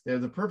songs, they're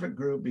the perfect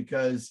group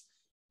because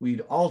we'd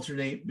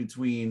alternate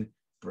between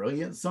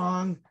brilliant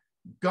song,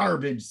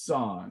 garbage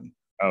song.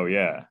 Oh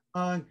yeah.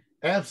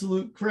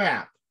 Absolute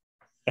crap.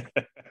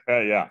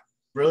 Yeah.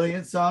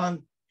 Brilliant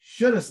song,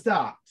 should have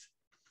stopped.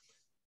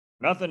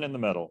 Nothing in the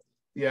middle.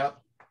 Yep.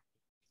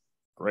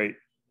 Great.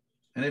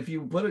 And if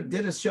you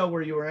did a show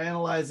where you were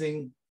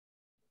analyzing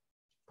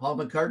Paul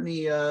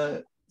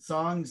McCartney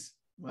songs,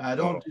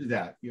 don't do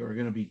that. You're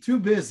going to be too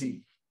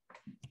busy.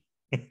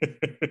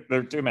 There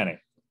are too many.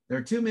 There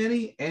are too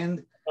many,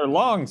 and they're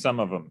long, some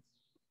of them.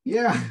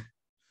 Yeah.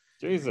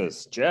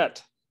 Jesus,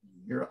 Jet.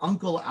 Your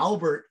Uncle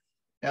Albert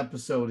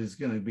episode is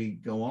going to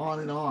go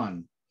on and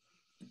on.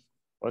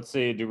 Let's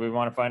see. Do we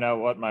want to find out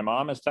what my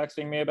mom is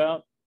texting me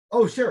about?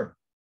 Oh, sure.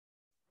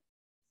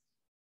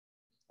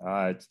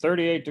 It's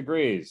 38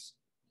 degrees.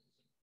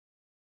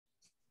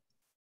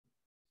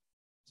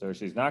 So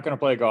she's not going to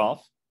play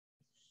golf.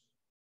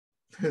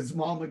 Is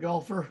mom a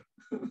golfer?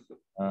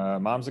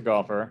 Mom's a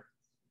golfer.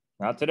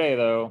 Not today,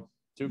 though.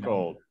 Too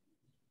cold.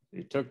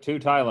 She took 2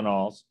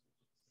 Tylenols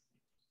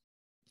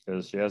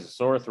because she has a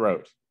sore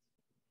throat.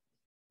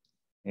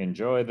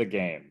 Enjoy the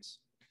games.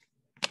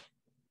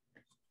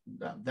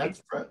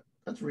 That's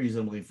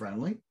reasonably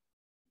friendly.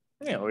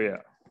 Oh, yeah.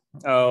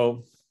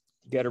 Oh,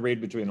 you got to read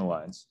between the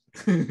lines.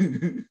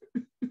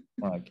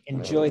 Like,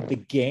 enjoy the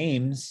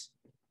games.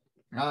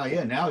 Oh,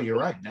 yeah, now you're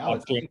right. Now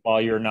it's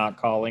while you're not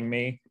calling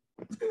me.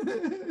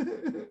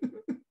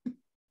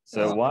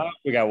 So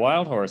we got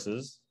wild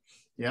horses.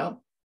 Yeah.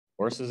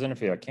 Horses in a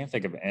field. I can't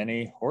think of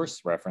any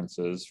horse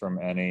references from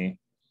any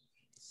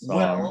song.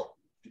 Well,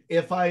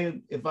 if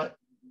I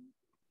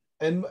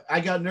and I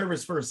got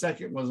nervous for a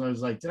second when I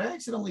was like, did I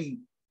accidentally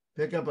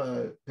pick up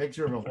a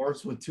picture of a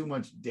horse with too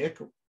much dick?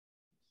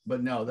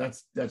 But no,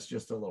 that's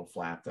just a little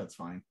flap. That's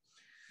fine.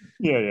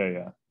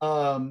 Yeah.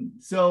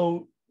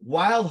 So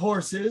wild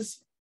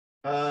horses,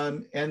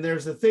 and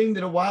there's a thing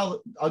that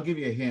I'll give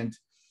you a hint.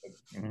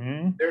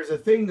 Mm-hmm. There's a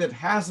thing that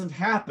hasn't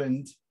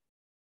happened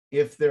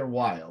if they're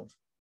wild.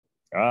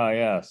 Ah,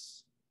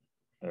 yes.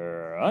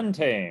 They're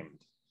untamed.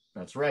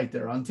 That's right.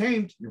 They're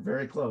untamed. You're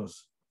very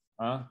close.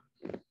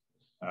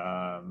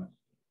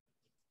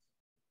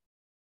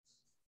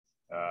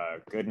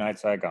 Good Night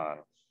Saigon.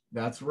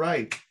 That's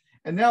right.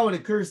 And now it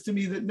occurs to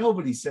me that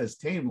nobody says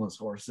tameless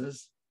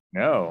horses.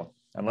 No,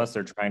 unless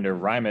they're trying to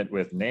rhyme it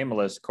with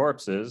nameless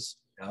corpses.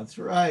 That's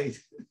right.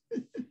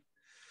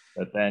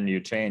 But then you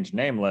change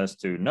nameless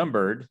to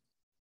numbered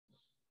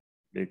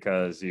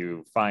because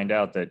you find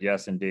out that,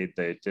 yes, indeed,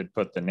 they did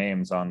put the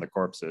names on the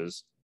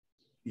corpses.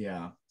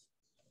 Yeah.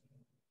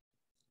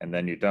 And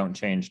then you don't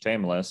change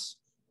tameless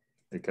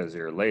because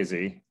you're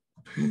lazy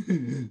or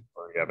you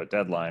have a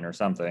deadline or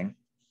something.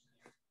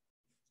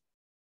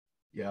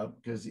 Yeah,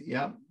 because,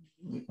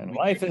 And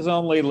life is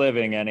only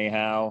living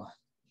anyhow.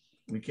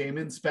 We came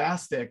in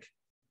spastic.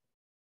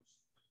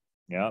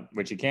 Yeah,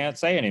 which you can't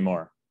say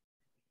anymore.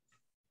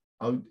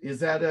 Oh, is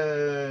that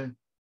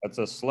That's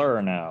a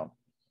slur now.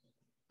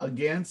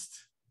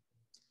 Against?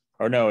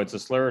 Or no, it's a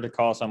slur to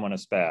call someone a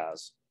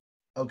spaz.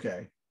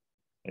 Okay.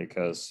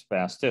 Because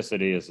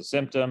spasticity is a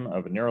symptom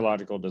of a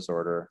neurological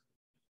disorder,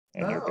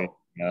 and you're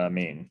being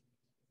mean.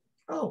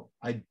 Oh,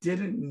 I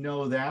didn't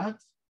know that.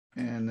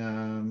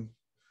 And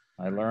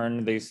I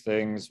learned these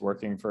things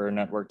working for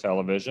network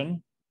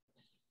television.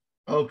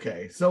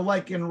 Okay, so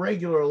like in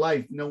regular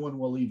life, no one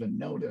will even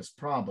notice,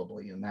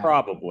 probably in that.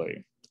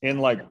 Probably.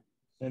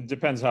 It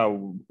depends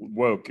how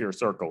woke your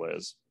circle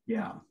is.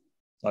 Yeah.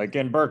 Like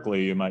in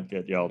Berkeley, you might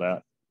get yelled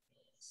at.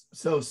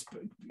 So I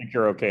think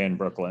you're okay in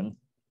Brooklyn.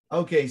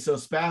 Okay, so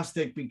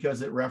spastic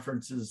because it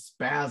references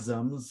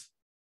spasms.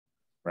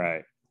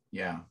 Right.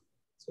 Yeah.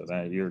 So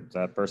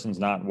that person's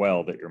not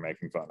well that you're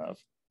making fun of.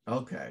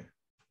 Okay.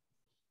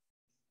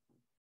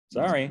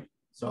 Sorry.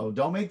 So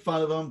don't make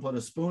fun of them. Put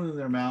a spoon in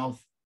their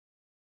mouth,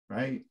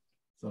 right?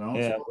 So don't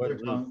swallow their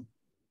tongue.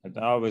 I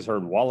always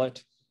heard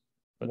wallet.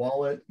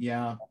 Wallet,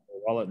 yeah.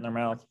 Wallet in their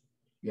mouth.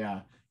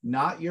 Yeah.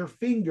 Not your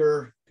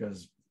finger,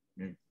 because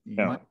you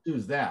might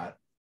lose that.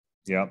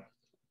 Yep.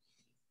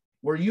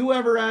 Were you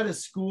ever at a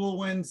school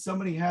when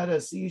somebody had a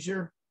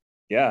seizure?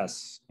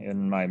 Yes.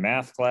 In my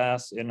math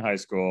class in high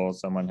school,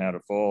 someone had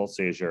a full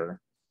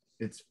seizure.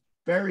 It's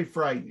very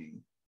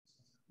frightening.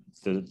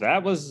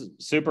 That was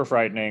super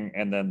frightening.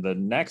 And then the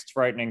next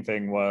frightening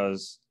thing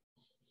was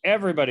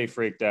everybody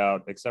freaked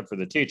out except for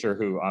the teacher,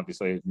 who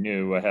obviously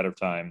knew ahead of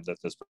time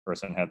that this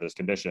person had this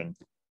condition.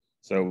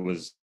 So it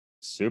was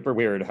super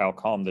weird how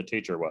calm the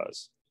teacher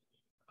was.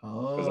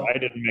 Oh. Because I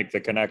didn't make the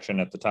connection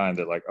at the time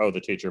that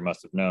the teacher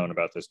must have known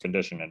about this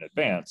condition in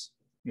advance.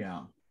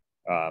 Yeah.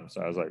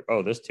 So I was like,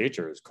 oh, this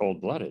teacher is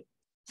cold-blooded.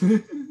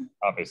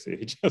 Obviously,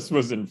 he just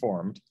was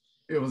informed.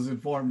 It was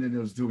informed and it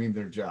was doing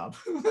their job.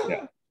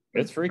 Yeah,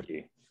 it's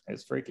freaky.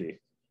 It's freaky.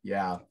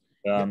 Yeah.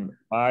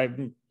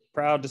 I'm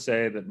proud to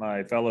say that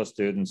my fellow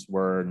students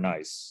were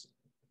nice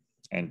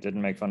and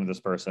didn't make fun of this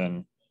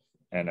person,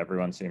 and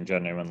everyone seemed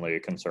genuinely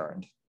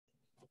concerned.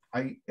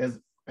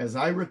 As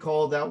I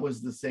recall, that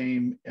was the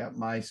same at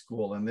my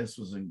school, and this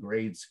was in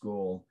grade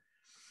school,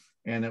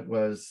 and it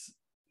was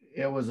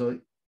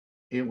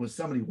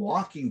somebody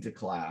walking to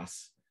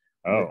class.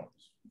 Oh,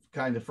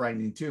 kind of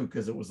frightening too,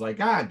 because it was like,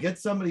 get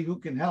somebody who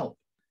can help.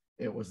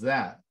 It was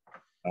that.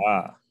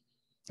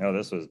 No,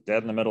 this was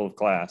dead in the middle of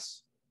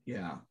class.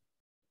 Yeah.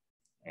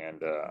 And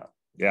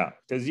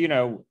because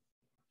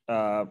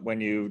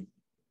when you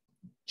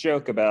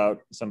joke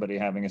about somebody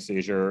having a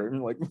seizure,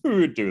 like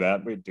we would do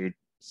that, we'd do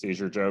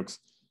seizure jokes,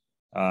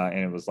 and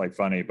it was like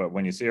funny. But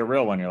when you see a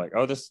real one, you're like,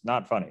 oh, this is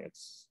not funny.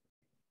 It's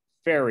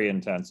very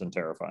intense and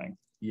terrifying.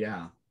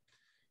 Yeah.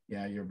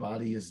 Your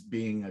body is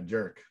being a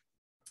jerk.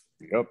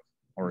 Yep.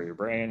 Or your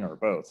brain, or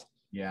both.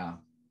 Yeah.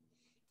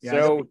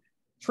 So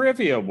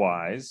trivia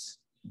wise,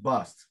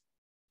 bust.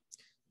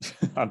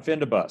 I'm fin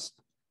to bust.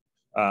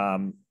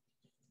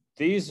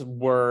 These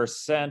were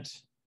sent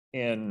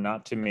in,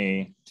 not to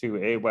me, to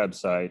a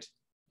website.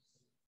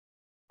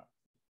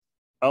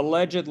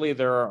 Allegedly,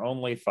 there are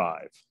only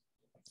 5.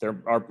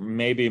 There are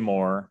maybe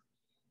more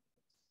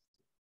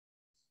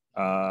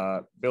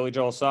Billy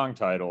Joel song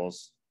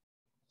titles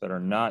that are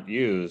not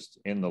used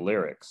in the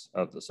lyrics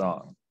of the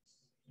song.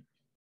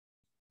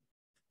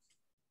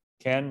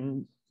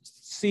 Can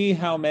see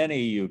how many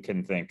you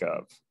can think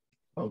of.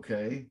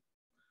 Okay.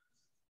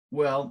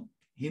 Well,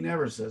 he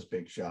never says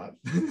Big Shot.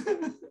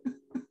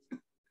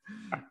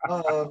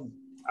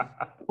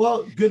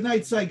 Well,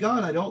 Goodnight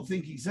Saigon, I don't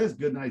think he says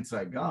Goodnight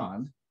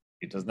Saigon.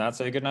 He does not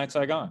say Goodnight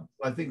Saigon.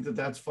 I think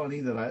that's funny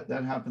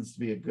that happens to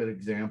be a good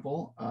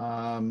example.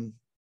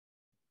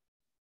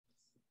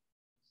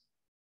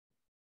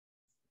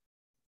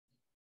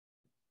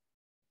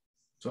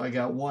 So I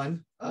got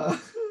one.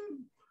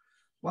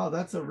 Wow,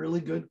 that's a really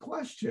good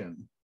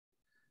question.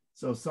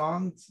 So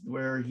songs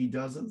where he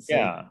doesn't say.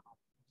 Yeah.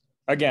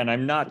 Again,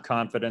 I'm not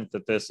confident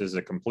that this is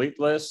a complete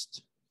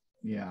list.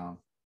 Yeah.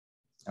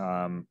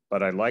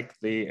 But I like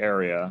the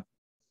area.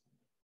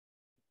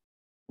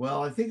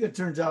 Well, I think it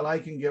turns out I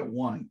can get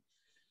one.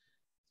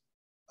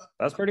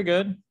 That's pretty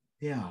good.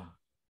 Yeah.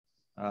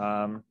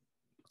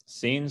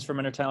 Scenes from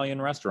an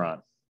Italian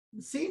restaurant.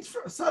 Scenes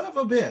from Son of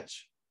a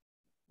Bitch.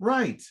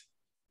 Right.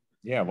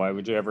 Yeah, why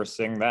would you ever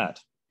sing that?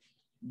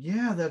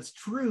 Yeah, that's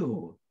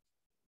true.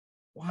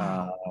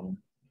 Wow.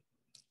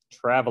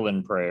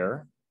 Travelin'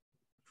 Prayer.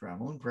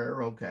 Travelin'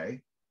 Prayer,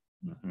 okay.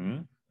 Mm-hmm.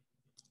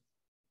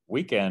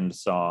 Weekend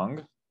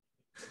Song.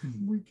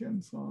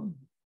 Weekend Song.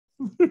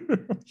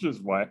 Which is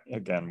why.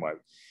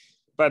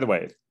 By the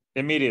way,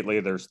 immediately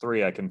there's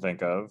 3 I can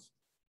think of.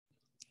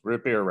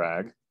 Root Beer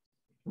Rag.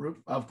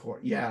 Of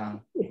course, yeah.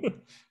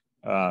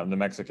 The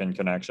Mexican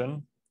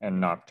Connection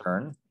and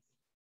Nocturne.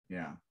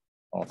 Yeah.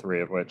 All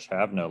 3 of which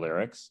have no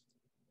lyrics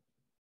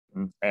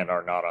and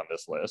are not on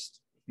this list.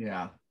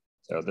 Yeah.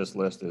 So this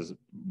list is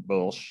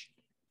bullsh.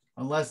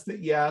 Unless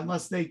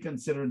they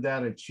considered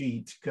that a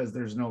cheat because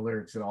there's no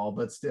lyrics at all,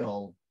 but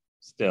still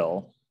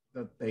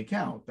that they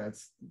count.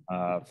 That's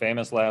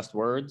Famous Last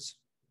Words,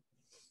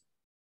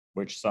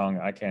 which song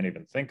I can't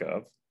even think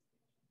of.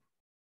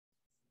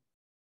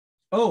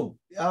 Oh,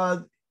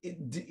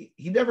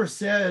 he never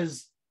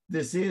says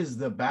this is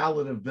the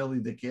Ballad of Billy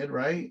the Kid,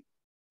 right?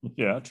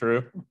 Yeah,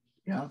 true.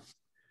 Yeah.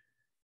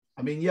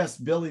 I mean, yes,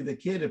 Billy the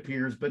Kid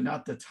appears, but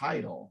not the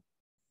title.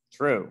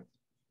 True.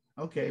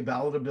 Okay,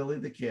 Ballad of Billy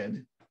the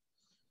Kid.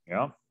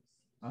 Yeah.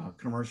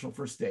 Commercial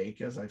for steak,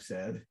 as I've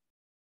said.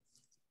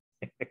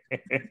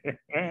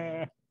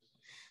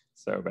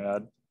 So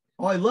bad.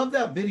 Oh, I love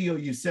that video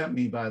you sent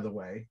me, by the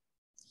way.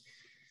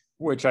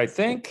 Which I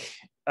think,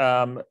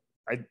 as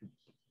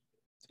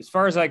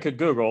far as I could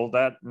Google,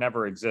 that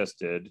never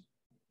existed.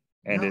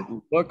 And It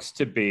looks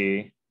to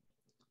be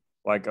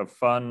like a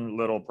fun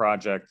little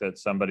project that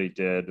somebody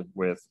did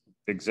with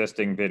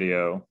existing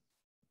video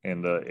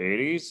in the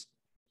 80s.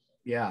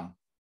 Yeah.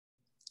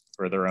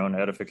 For their own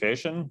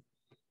edification.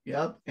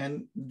 Yep.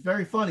 And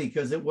very funny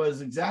because it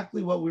was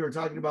exactly what we were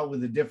talking about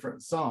with a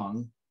different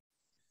song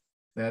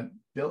that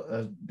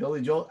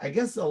Billy Joel, I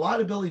guess a lot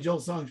of Billy Joel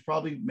songs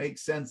probably make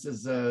sense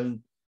as a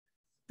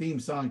theme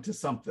song to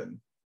something.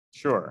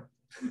 Sure.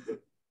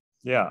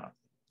 Yeah.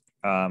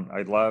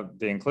 I love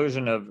the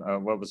inclusion of,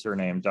 what was her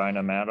name?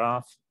 Dinah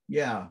Madoff.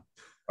 Yeah.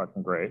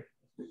 Fucking great.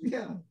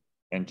 Yeah.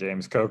 And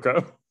James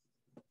Coco.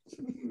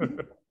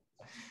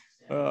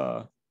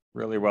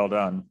 Really well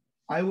done.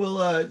 I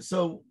will.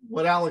 So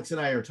what Alex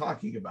and I are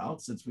talking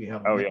about, since we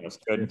have. Oh, yes.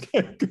 Good.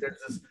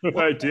 Good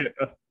idea.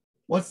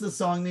 What's the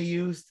song they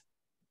used?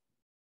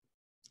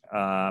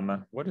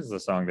 What is the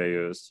song they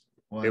used?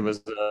 It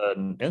was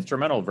an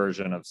instrumental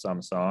version of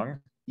some song.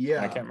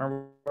 Yeah. I can't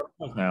remember what it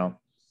was now.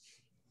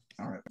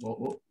 All right.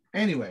 Well,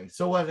 anyway,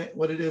 so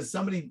what it is,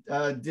 somebody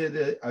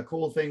did a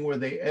cool thing where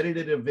they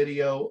edited a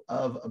video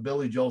of a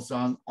Billy Joel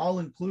song, all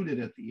included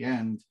at the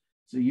end,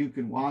 so you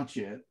can watch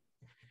it.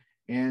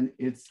 And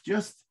it's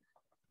just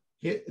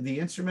the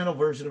instrumental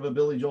version of a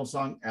Billy Joel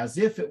song as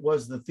if it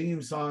was the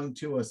theme song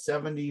to a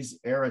 70s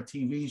era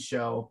TV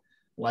show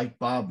like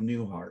Bob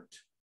Newhart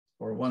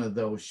or one of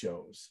those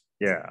shows.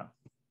 Yeah.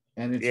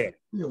 And it's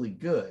really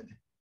good.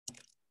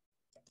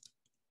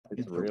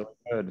 It's really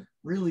good.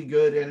 Really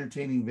good,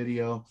 entertaining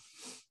video.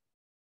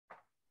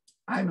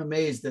 I'm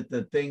amazed at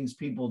the things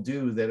people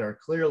do that are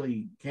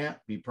clearly can't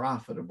be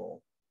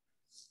profitable.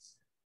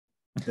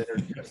 That are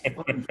just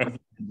fun.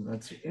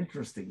 That's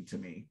interesting to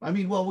me. I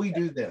mean, well, we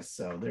do this,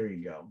 so there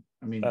you go.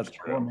 I mean, that's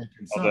true.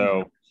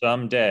 Although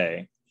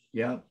someday,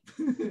 yeah,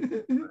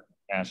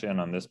 cash in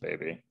on this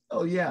baby.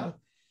 Oh yeah,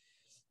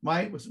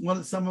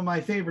 some of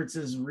my favorites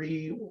is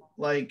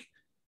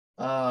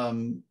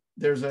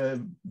there's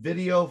a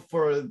video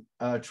for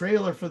a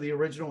trailer for the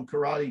original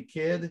Karate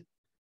Kid,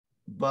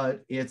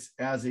 but it's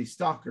as a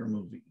stalker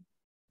movie.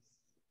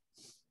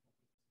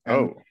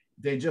 And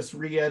they just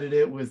re-edited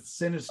it with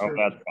sinister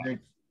music,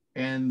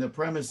 and the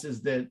premise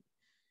is that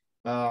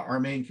our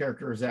main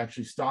character is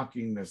actually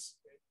stalking this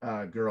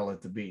girl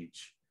at the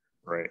beach.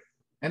 Right.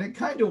 And it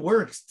kind of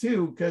works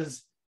too,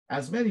 because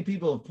as many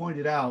people have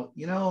pointed out,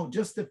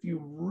 just if you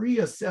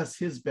reassess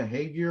his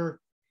behavior,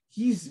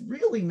 he's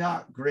really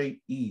not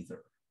great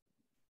either.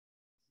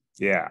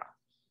 Yeah.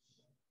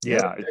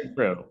 Yeah, it's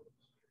true.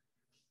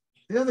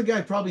 The other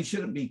guy probably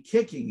shouldn't be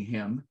kicking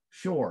him.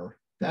 Sure,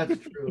 that's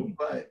true.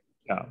 But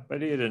yeah,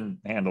 but he didn't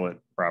handle it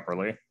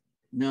properly.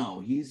 No,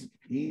 he's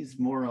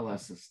more or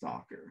less a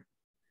stalker.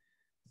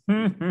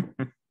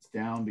 It's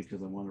down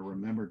because I want to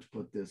remember to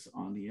put this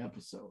on the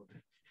episode.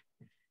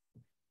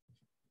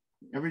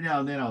 Every now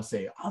and then I'll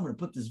say, I'm going to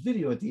put this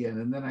video at the end,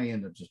 and then I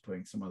end up just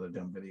putting some other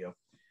dumb video.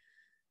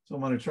 So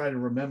I'm going to try to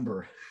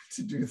remember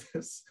to do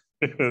this.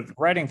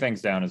 Writing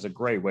things down is a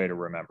great way to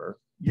remember.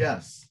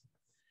 Yes.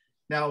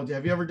 Now,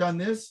 have you ever done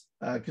this?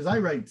 Because I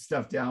write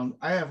stuff down.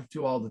 I have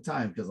to all the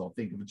time because I'll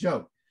think of a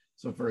joke.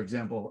 So, for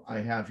example, I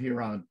have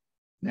here on a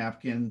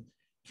napkin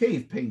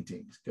cave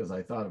paintings because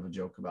I thought of a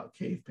joke about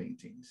cave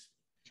paintings.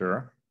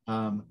 Sure.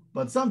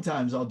 But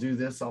sometimes I'll do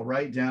this. I'll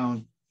write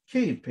down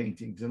cave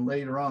paintings, and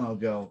later on I'll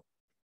go,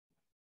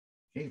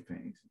 cave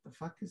paintings? What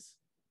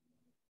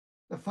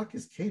the fuck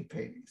is cave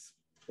paintings?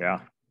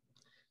 Yeah.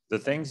 The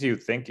things you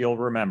think you'll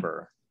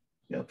remember.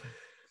 Yep.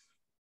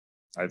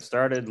 I've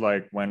started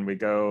like when we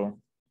go,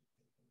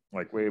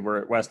 like we were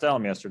at West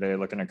Elm yesterday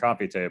looking at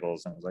coffee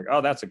tables, and I was like,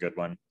 oh, that's a good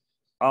one.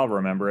 I'll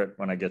remember it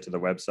when I get to the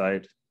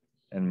website.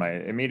 And my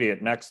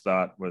immediate next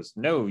thought was,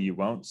 no, you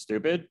won't,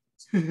 stupid.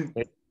 Take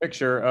a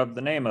picture of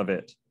the name of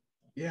it.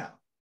 Yeah.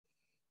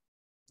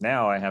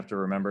 Now I have to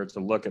remember to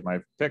look at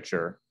my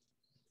picture,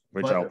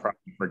 which I'll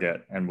probably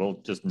forget, and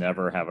we'll just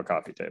never have a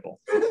coffee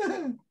table.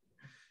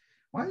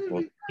 Why did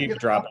we'll keep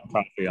dropping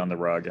coffee on the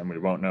rug, and we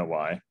won't know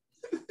why.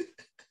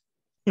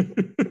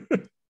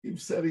 Keep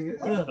setting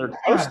it. There are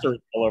posters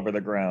all over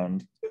the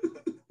ground.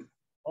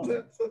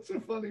 That's such a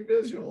funny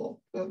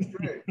visual. That's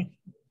great.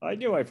 I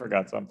knew I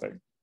forgot something.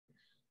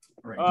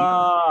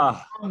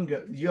 Right.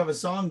 You have a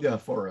song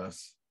for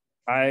us.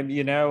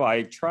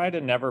 I try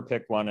to never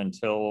pick one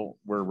until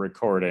we're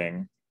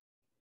recording,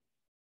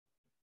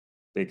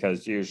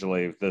 because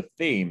usually the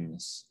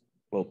themes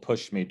will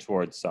push me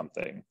towards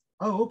something.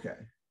 Oh, okay.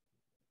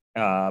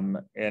 And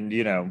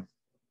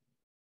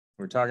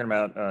we're talking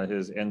about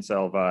his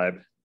incel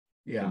vibe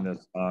in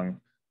this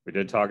song. We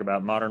did talk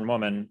about Modern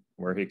Woman,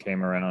 where he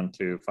came around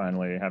to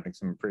finally having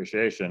some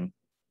appreciation.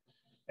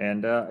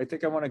 And I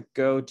think I want to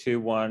go to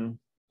one,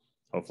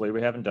 hopefully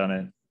we haven't done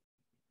it,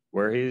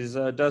 where he's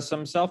does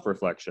some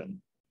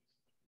self-reflection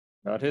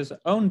about his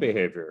own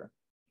behavior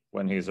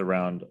when he's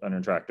around an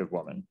attractive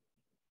woman.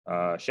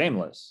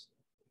 Shameless.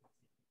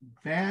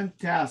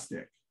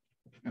 Fantastic.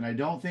 And I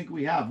don't think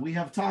we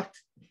have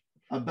talked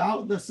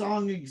about the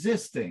song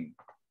existing.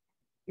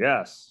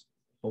 Yes.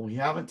 But we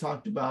haven't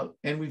talked about,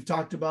 and we've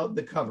talked about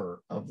the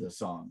cover of the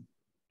song.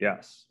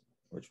 Yes,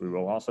 which we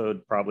will also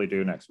probably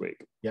do next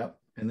week. Yep.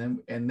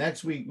 And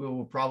next week we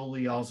will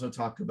probably also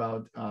talk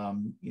about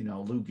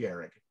Lou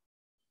Gehrig.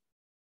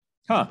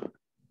 Huh.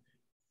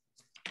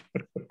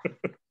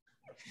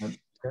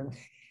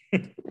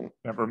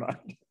 Never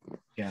mind.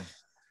 Yeah.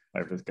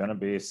 I was gonna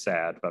be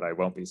sad, but I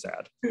won't be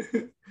sad.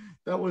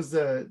 That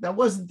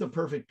wasn't the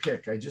perfect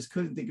pick. I just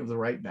couldn't think of the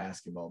right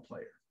basketball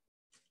player.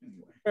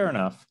 Anyway. Fair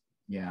enough.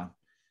 Yeah.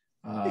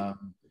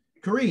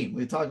 Kareem.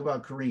 We talk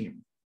about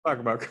Kareem.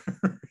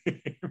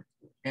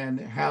 And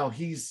how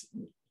he's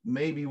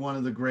maybe one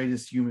of the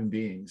greatest human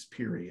beings,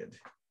 period.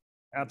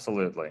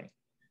 Absolutely.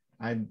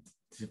 I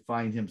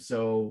find him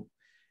so,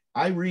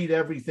 I read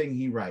everything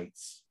he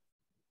writes.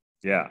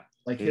 Yeah.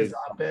 Like his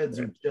op-eds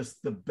are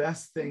just the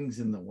best things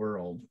in the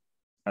world.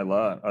 I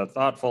love a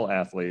thoughtful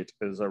athlete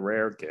is a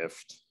rare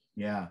gift.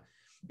 Yeah.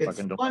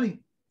 It's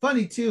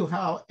funny too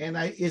how,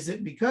 is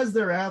it because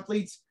they're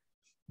athletes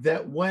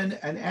that when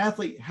an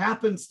athlete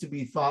happens to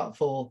be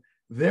thoughtful,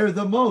 they're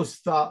the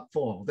most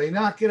thoughtful. They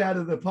knock it out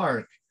of the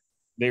park.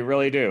 They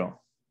really do.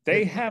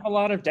 They have a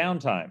lot of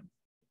downtime.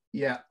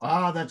 Yeah.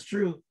 Ah, that's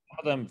true. Some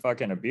of them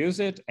fucking abuse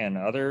it, and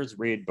others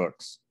read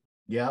books.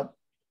 Yep.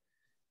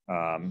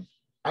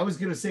 I was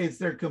going to say it's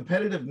their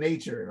competitive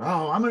nature.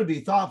 Oh, I'm going to be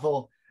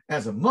thoughtful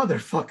as a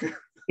motherfucker.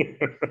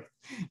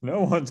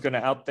 No one's going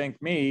to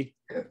outthink me.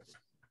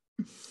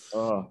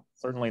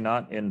 Certainly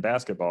not in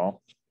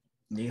basketball.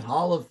 The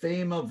Hall of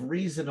Fame of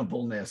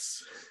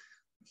reasonableness.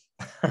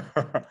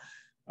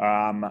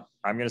 I'm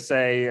going to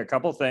say a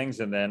couple things,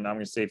 and then I'm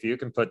going to see if you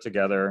can put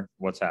together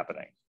what's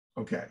happening.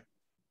 Okay.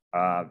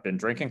 I've been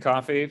drinking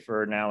coffee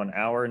for now an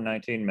hour and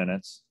 19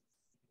 minutes,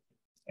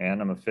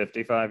 and I'm a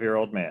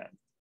 55-year-old man.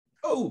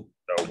 Oh.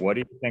 So what do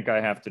you think I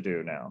have to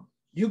do now?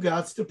 You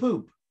got to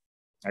poop.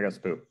 I got to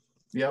poop.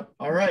 Yep.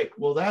 All right.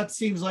 Well, that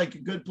seems like a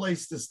good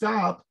place to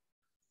stop.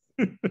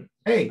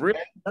 Hey. It really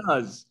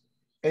does.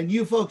 And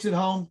you folks at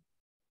home,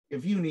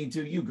 if you need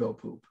to, you go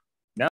poop.